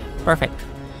mistake. Perfect.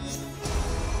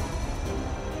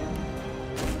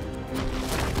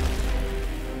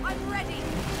 I'm ready.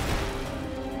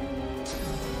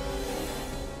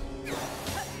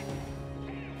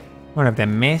 One of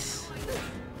them miss.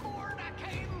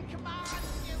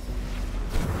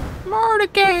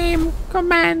 Mordecai,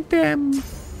 command them.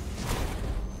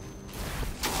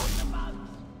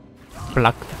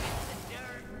 Blocked.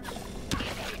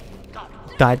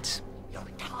 Duds.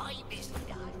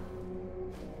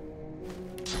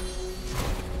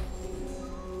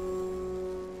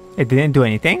 It didn't do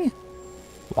anything?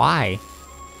 Why?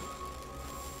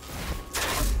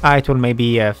 It will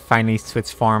maybe finally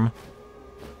switch form.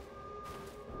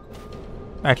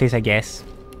 At least I guess.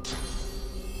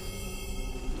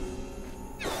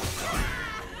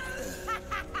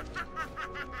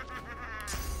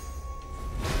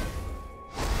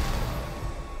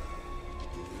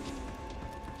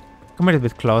 Come a little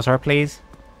bit closer, please.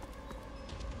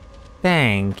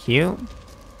 Thank you.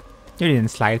 You didn't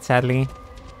slide, sadly.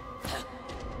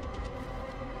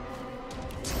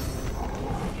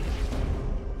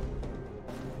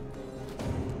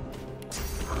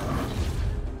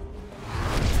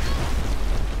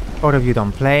 Both of you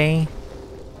don't play.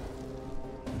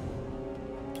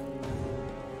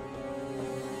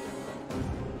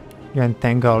 You're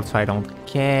entangled, so I don't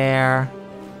care.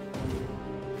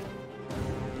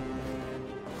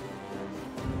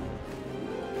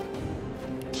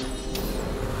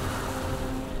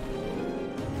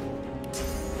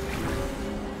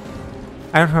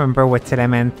 I don't remember what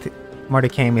element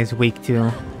Mordecai is weak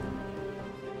to.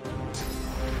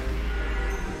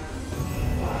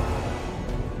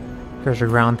 There's the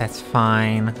ground, that's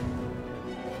fine.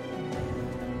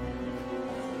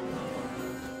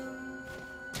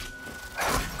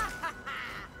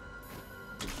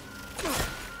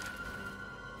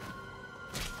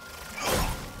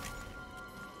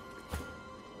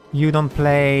 You don't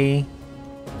play.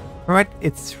 Alright,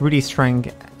 it's really strong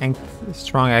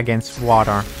against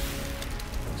water.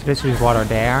 So let's use water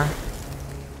there.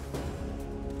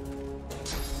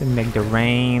 Then make the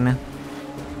rain.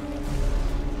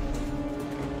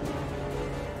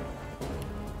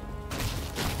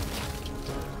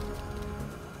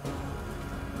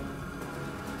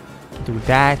 Do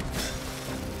that.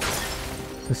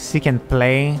 So she can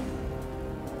play.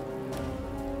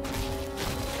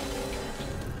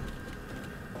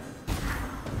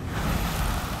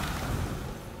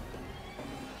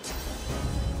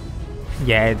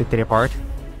 Yeah, the teleport.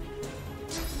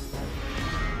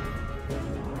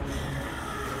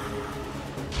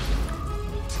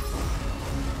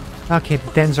 Okay,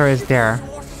 the Denzer is there.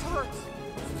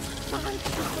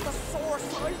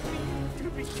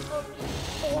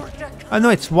 Oh no,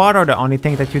 it's water, the only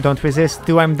thing that you don't resist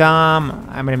to. I'm dumb.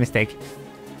 I made a mistake.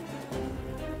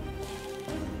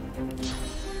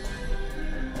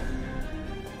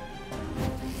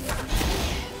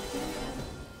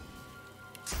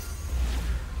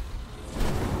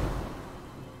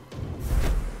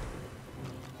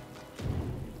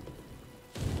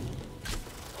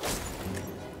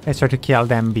 Let's try to kill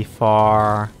them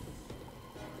before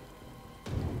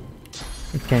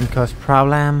it can cause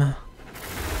problem.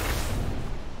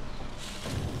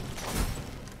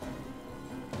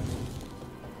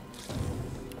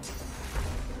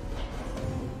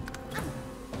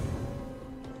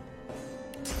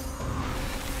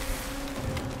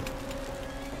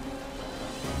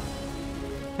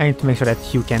 I need to make sure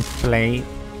that you can play.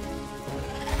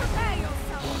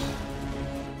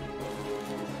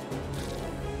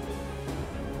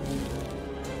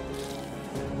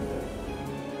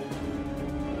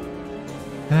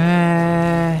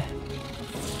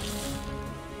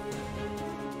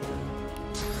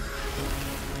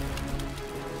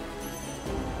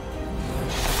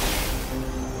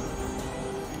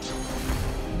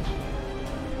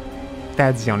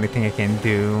 that's the only thing I can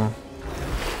do.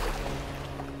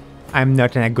 I'm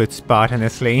not in a good spot,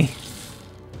 honestly.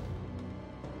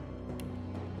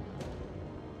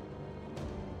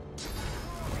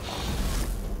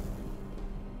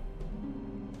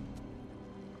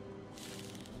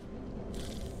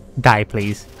 Die,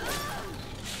 please.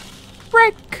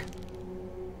 Frick!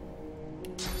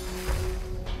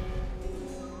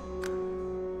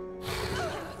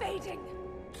 Fading.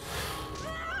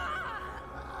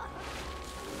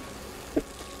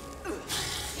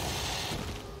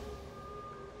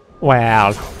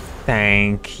 Well,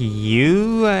 thank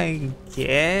you, I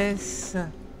guess.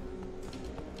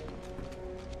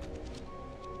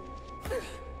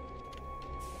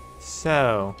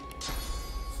 So,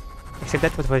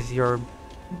 except that was your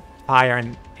fire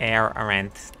and air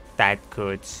aren't that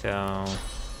good, so...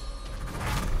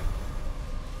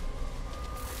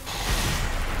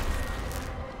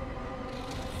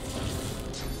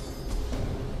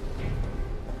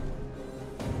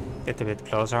 Get a bit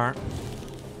closer.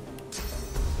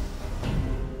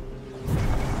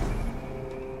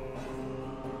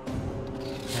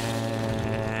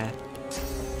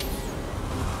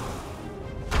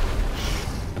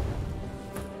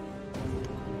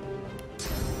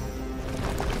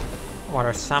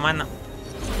 Water summon.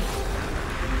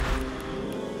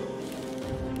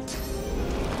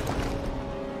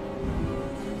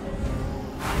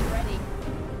 Ready.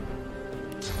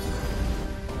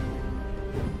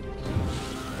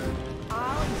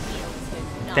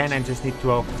 Then I just need to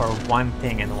go for one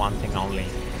thing and one thing only.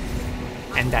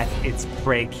 And that it's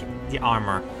break the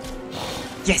armor.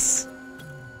 Yes!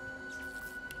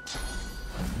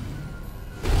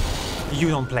 You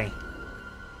don't play.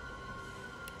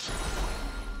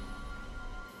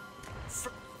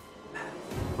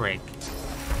 Break.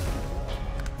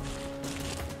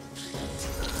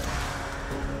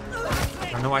 I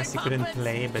don't know why she couldn't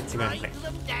play, but she couldn't play.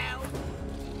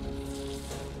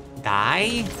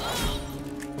 Die.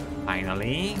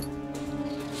 Finally.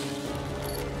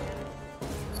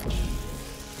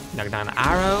 Knock down an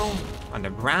arrow on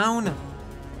the ground.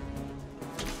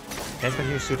 That's when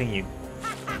he's shooting you.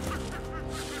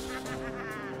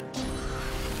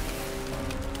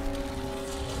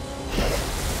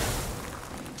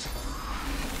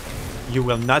 You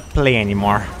will not play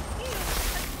anymore.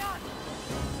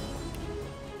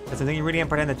 That's something really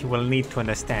important that you will need to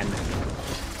understand.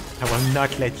 I will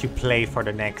not let you play for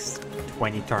the next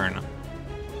 20 turns.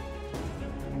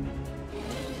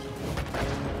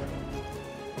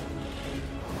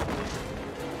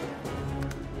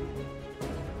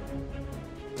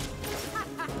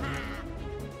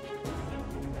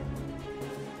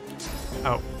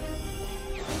 Oh.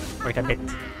 Wait a bit.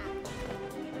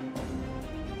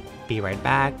 Be right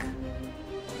back.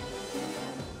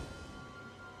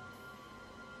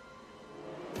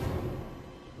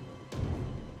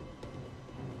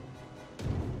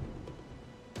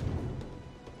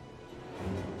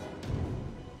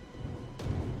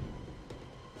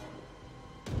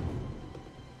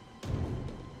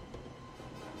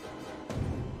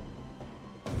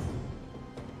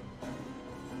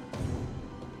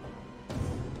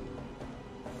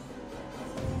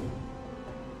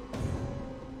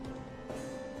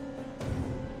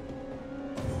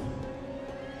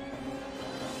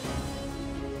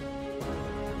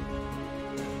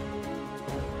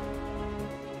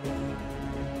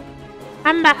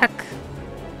 I'm back.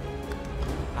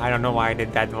 I don't know why I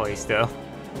did that voice though.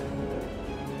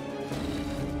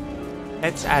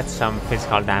 Let's add some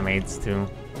physical damage too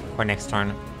for next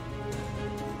turn.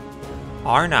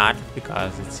 Or not,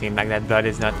 because it seemed like that blood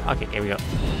is not... Okay, here we go.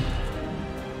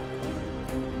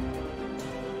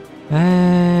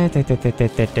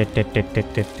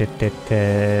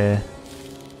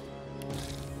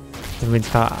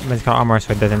 The medical armor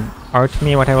so it doesn't hurt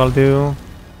me, what I will do.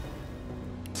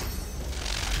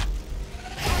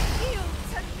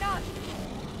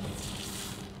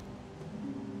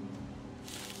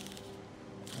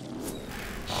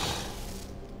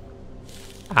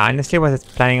 I honestly was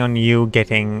planning on you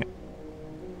getting...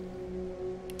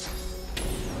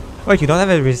 Wait, you don't have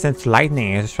a resistance to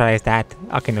lightning, I just realized that.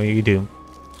 Okay, no, you do.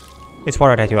 It's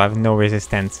water that you have no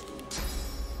resistance.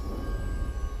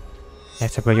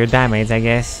 Let's upgrade your damage, I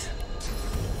guess.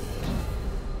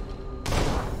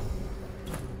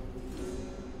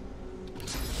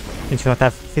 Since you don't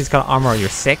have physical armor, you're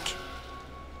sick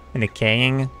and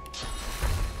decaying.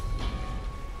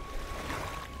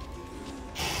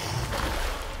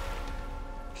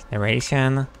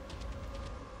 Narration.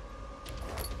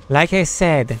 Like I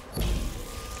said,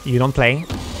 you don't play.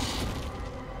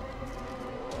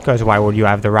 Because why would you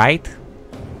have the right?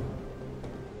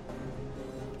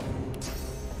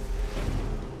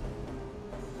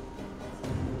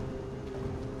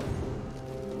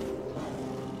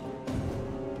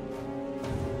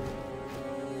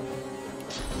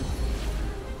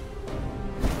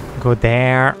 Go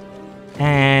there.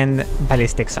 And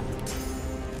ballistics up.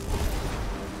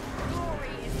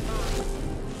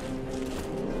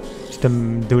 Just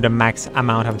to do the max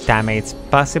amount of damage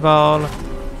possible.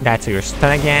 That's your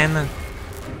stun again.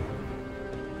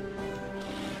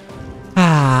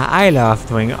 Ah, I love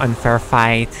doing unfair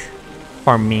fight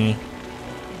for me.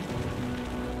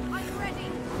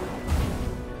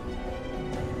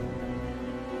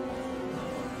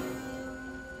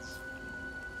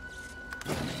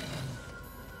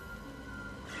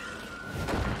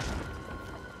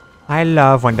 I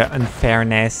love when the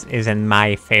unfairness is in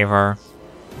my favor.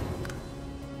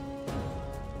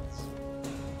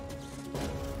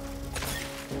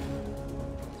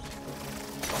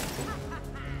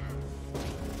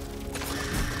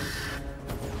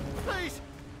 Please,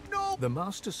 no! The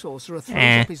Master Sorcerer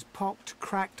throws up his pocked,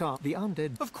 cracked arm. The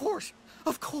undead. Of course.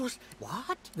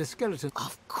 What? The skeleton.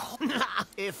 Of course.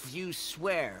 If you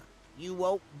swear you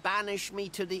won't banish me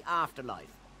to the afterlife.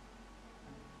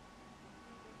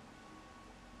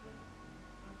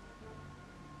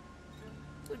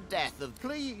 The death of...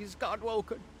 Please,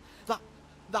 Godwoken.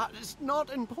 That is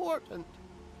not important.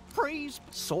 Please,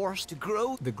 source to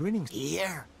grow. The grinning...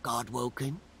 Here,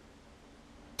 Godwoken.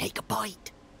 Take a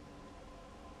bite.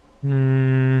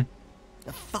 The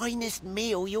finest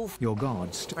meal you'll... Your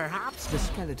gods. Perhaps. The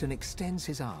skeleton extends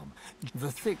his arm.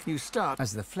 The thick you start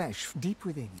as the flesh deep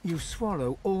within. You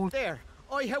swallow all... There.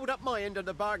 I held up my end of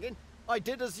the bargain. I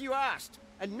did as you asked.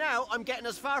 And now I'm getting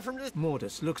as far from this...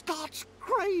 Mortis looks... God's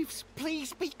graves,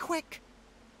 please be quick.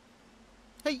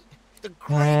 Hey, the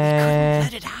grave, we couldn't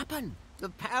let it happen. The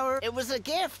power, it was a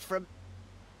gift from...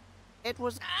 It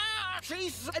was... Ah,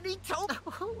 Jesus, and he told...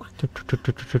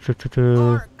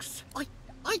 Arcs. I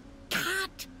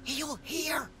can't. He'll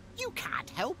hear. You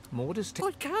can't help. Mortis...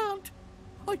 I can't.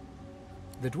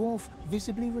 The dwarf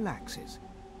visibly relaxes.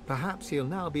 Perhaps he'll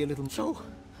now be a little...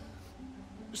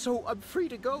 So I'm free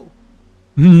to go.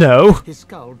 No. His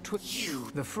skull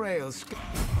twists. The frail...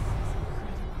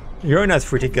 You're not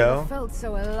free to go. Felt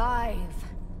so alive.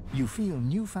 You feel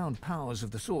newfound powers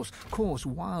of the source course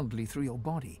wildly through your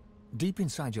body. Deep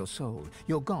inside your soul,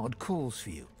 your god calls for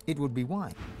you. It would be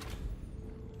why.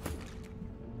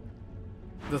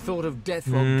 The thought of death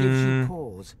gives you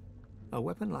pause. A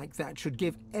weapon like that should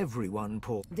give everyone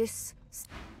pause. This...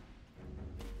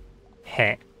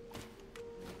 Hey.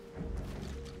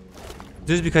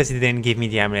 Just because he didn't give me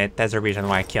the amulet, that's the reason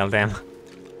why I killed him.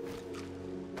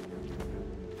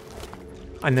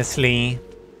 Honestly,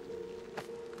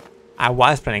 I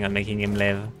was planning on making him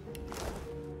live.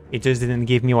 He just didn't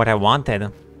give me what I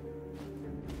wanted.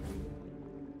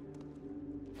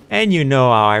 And you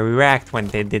know how I react when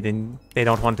they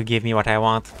don't want to give me what I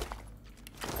want.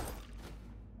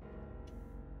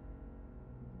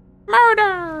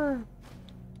 Murder!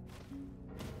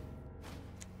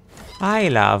 I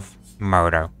love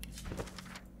murder.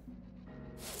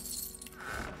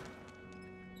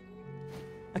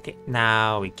 Okay,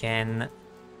 now we can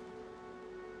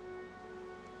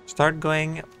start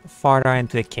going farther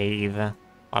into the cave.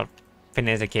 Well,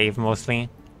 finish the cave mostly.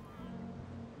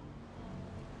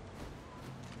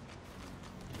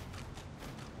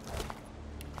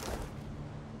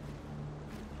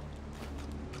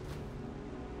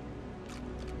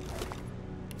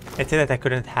 It said that I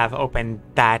couldn't have opened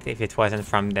that if it wasn't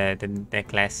from the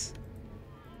necklace.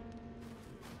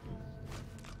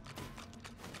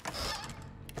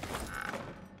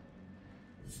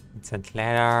 It's a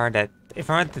letter that, if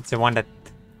I remember, it's the one that,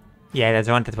 yeah, that's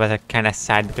the one that was kind of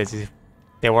sad because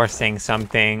they were saying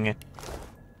something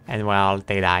and, well,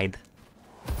 they died.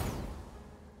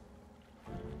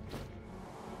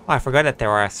 Oh, I forgot that there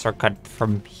were a shortcut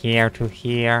from here to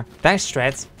here. That's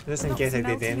strats, just in case I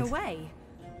didn't. Away.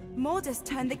 Mordus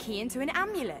turned the key into an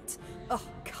amulet. Oh,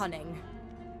 cunning.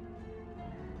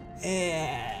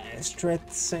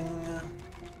 Stretching.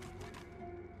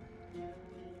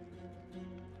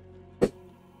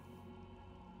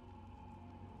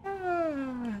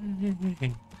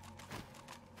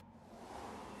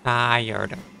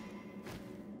 Tired.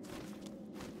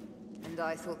 And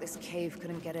I thought this cave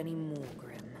couldn't get any more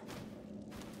grim.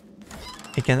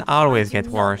 It can always get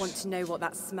worse. I want to know what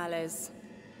that smell is.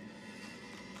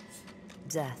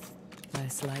 Death,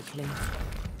 most likely.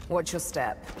 Watch your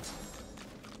step.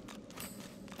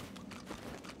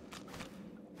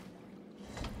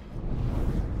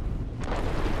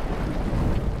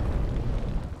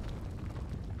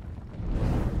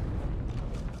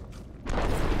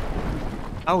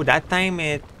 Oh, that time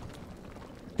it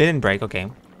didn't break,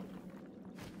 okay.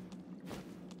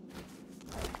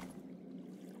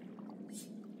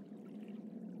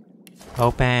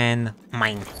 Open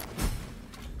mine.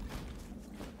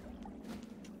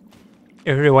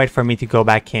 It really wait for me to go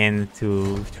back in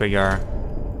to trigger.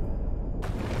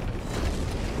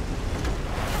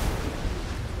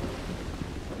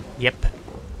 Yep.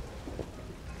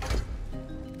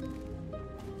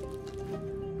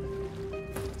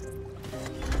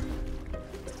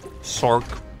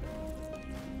 Sork.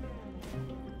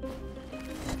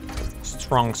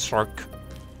 Strong Sork.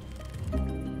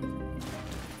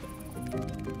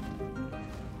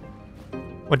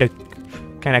 What a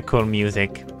kind of cool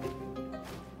music.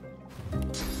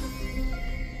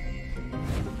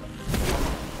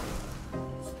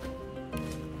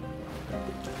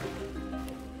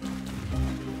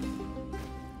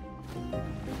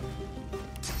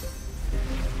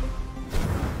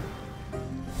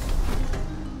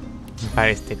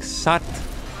 Ballistic shot.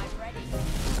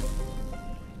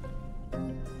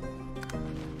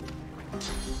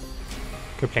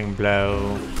 Crippling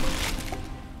blow.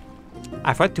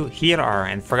 I forgot to heal her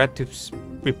and forgot to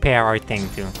repair our thing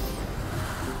too.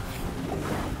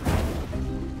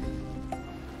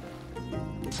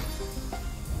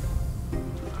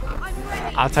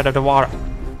 Outside of the water.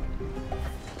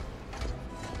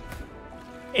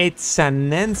 It's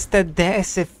an instant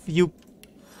death if you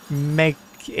make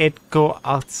it go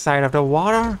outside of the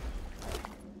water?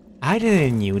 I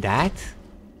didn't knew that.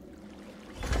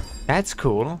 That's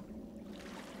cool.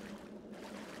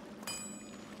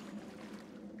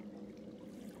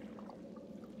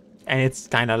 And it's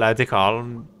kind of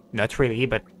logical. Not really,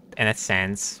 but in a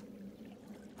sense.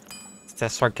 The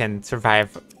sword can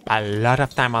survive a lot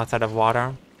of time outside of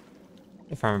water.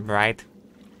 If I'm right.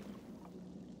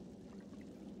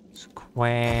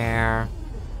 Square.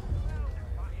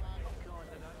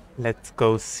 Let's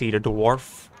go see the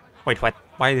dwarf. Wait, what?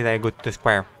 Why did I go to the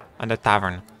square? On the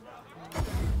tavern.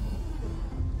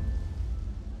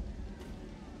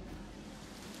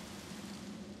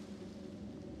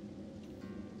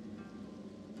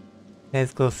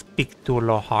 Let's go speak to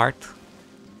Lohart.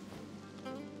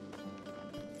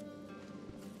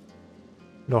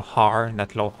 Lohar, not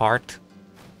Lohart.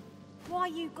 Why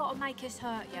you gotta make us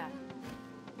hurt ya?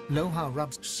 Lohar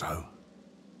rubs. So,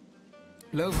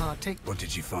 Lohar, take. what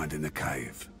did you find in the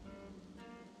cave?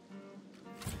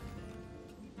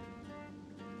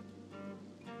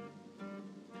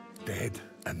 Dead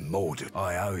and murdered.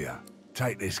 I owe ya.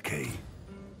 Take this key.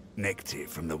 Nicked it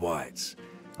from the whites.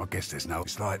 I guess there's no.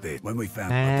 It's like this. When we found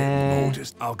my dead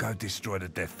mortars, I'll go destroy the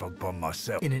death fog bomb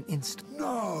myself. In an instant.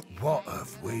 No! What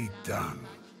have we done?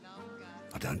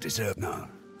 I don't deserve. No.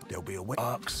 There'll be a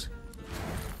arcs.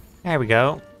 There we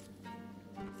go.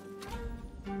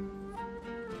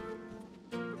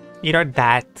 Either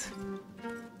that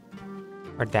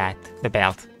or that, the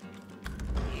belt.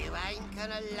 You ain't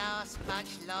gonna last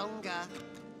much longer.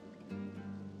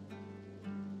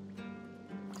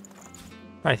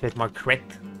 Try a bit more crit.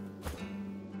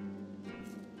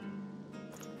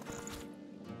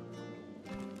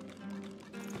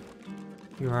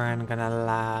 You aren't gonna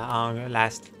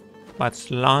last much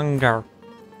longer.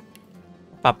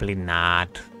 Probably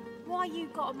not. Why you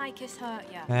gotta make us hurt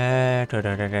ya?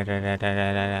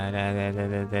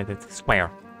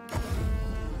 Square.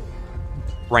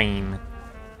 Rain.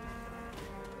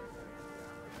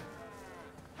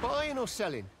 Buying or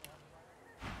selling?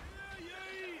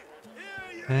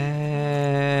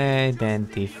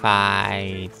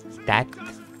 Identify that.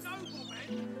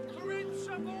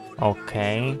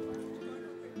 Okay.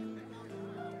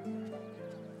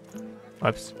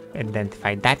 Whoops.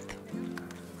 Identify that.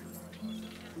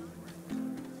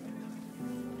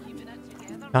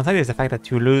 Downside is the fact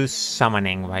that you lose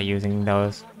summoning by using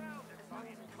those.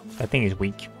 That thing is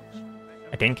weak.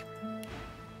 I think.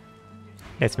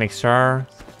 Let's make sure.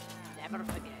 Never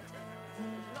forget.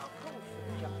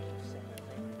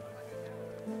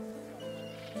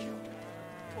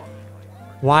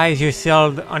 Why is your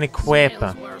shield unequipped?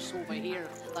 Smells worse over here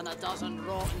than a dozen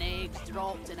rotten eggs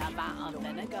dropped in a vat of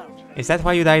vinegar. Is that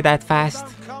why you died that fast?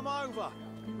 Come over.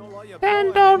 Not like you're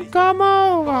Then buying don't anything. come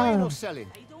Buying over. or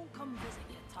selling? They don't come visit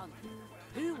your tongue.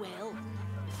 Who will?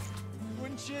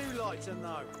 Wouldn't you like to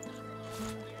know?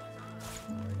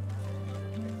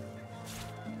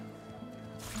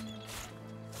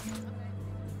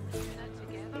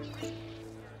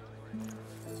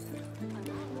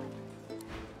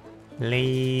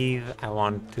 Leave. I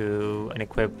want to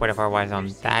unequip whatever was on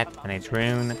that and its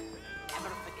rune.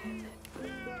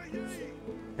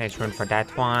 There's rune for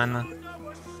that one.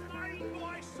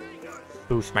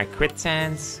 Boost my crit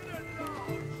sense.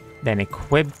 Then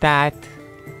equip that.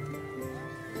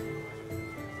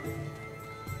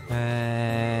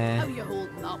 How you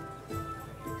holding up?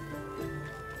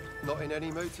 Not in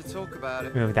any mood to talk about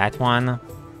it. Remove that one.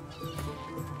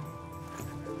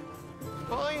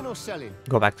 buying or selling?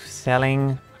 Go back to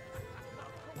selling.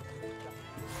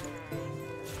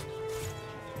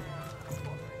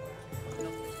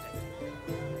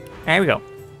 There we go.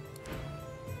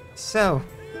 So,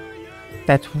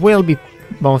 that will be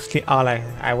mostly all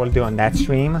I will do on that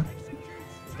stream.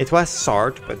 It was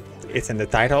short, but it's in the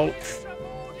title.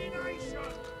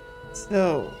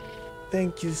 So,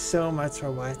 thank you so much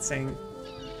for watching.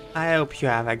 I hope you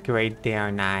have a great day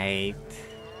or night.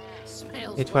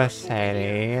 It was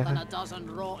safe. Don't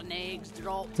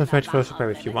forget to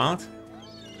subscribe if you want.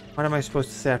 What am I supposed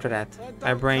to say after that?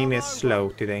 My brain is slow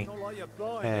today.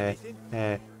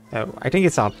 Oh, I think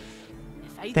it's all.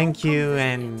 Thank you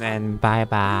and bye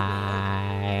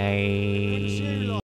bye.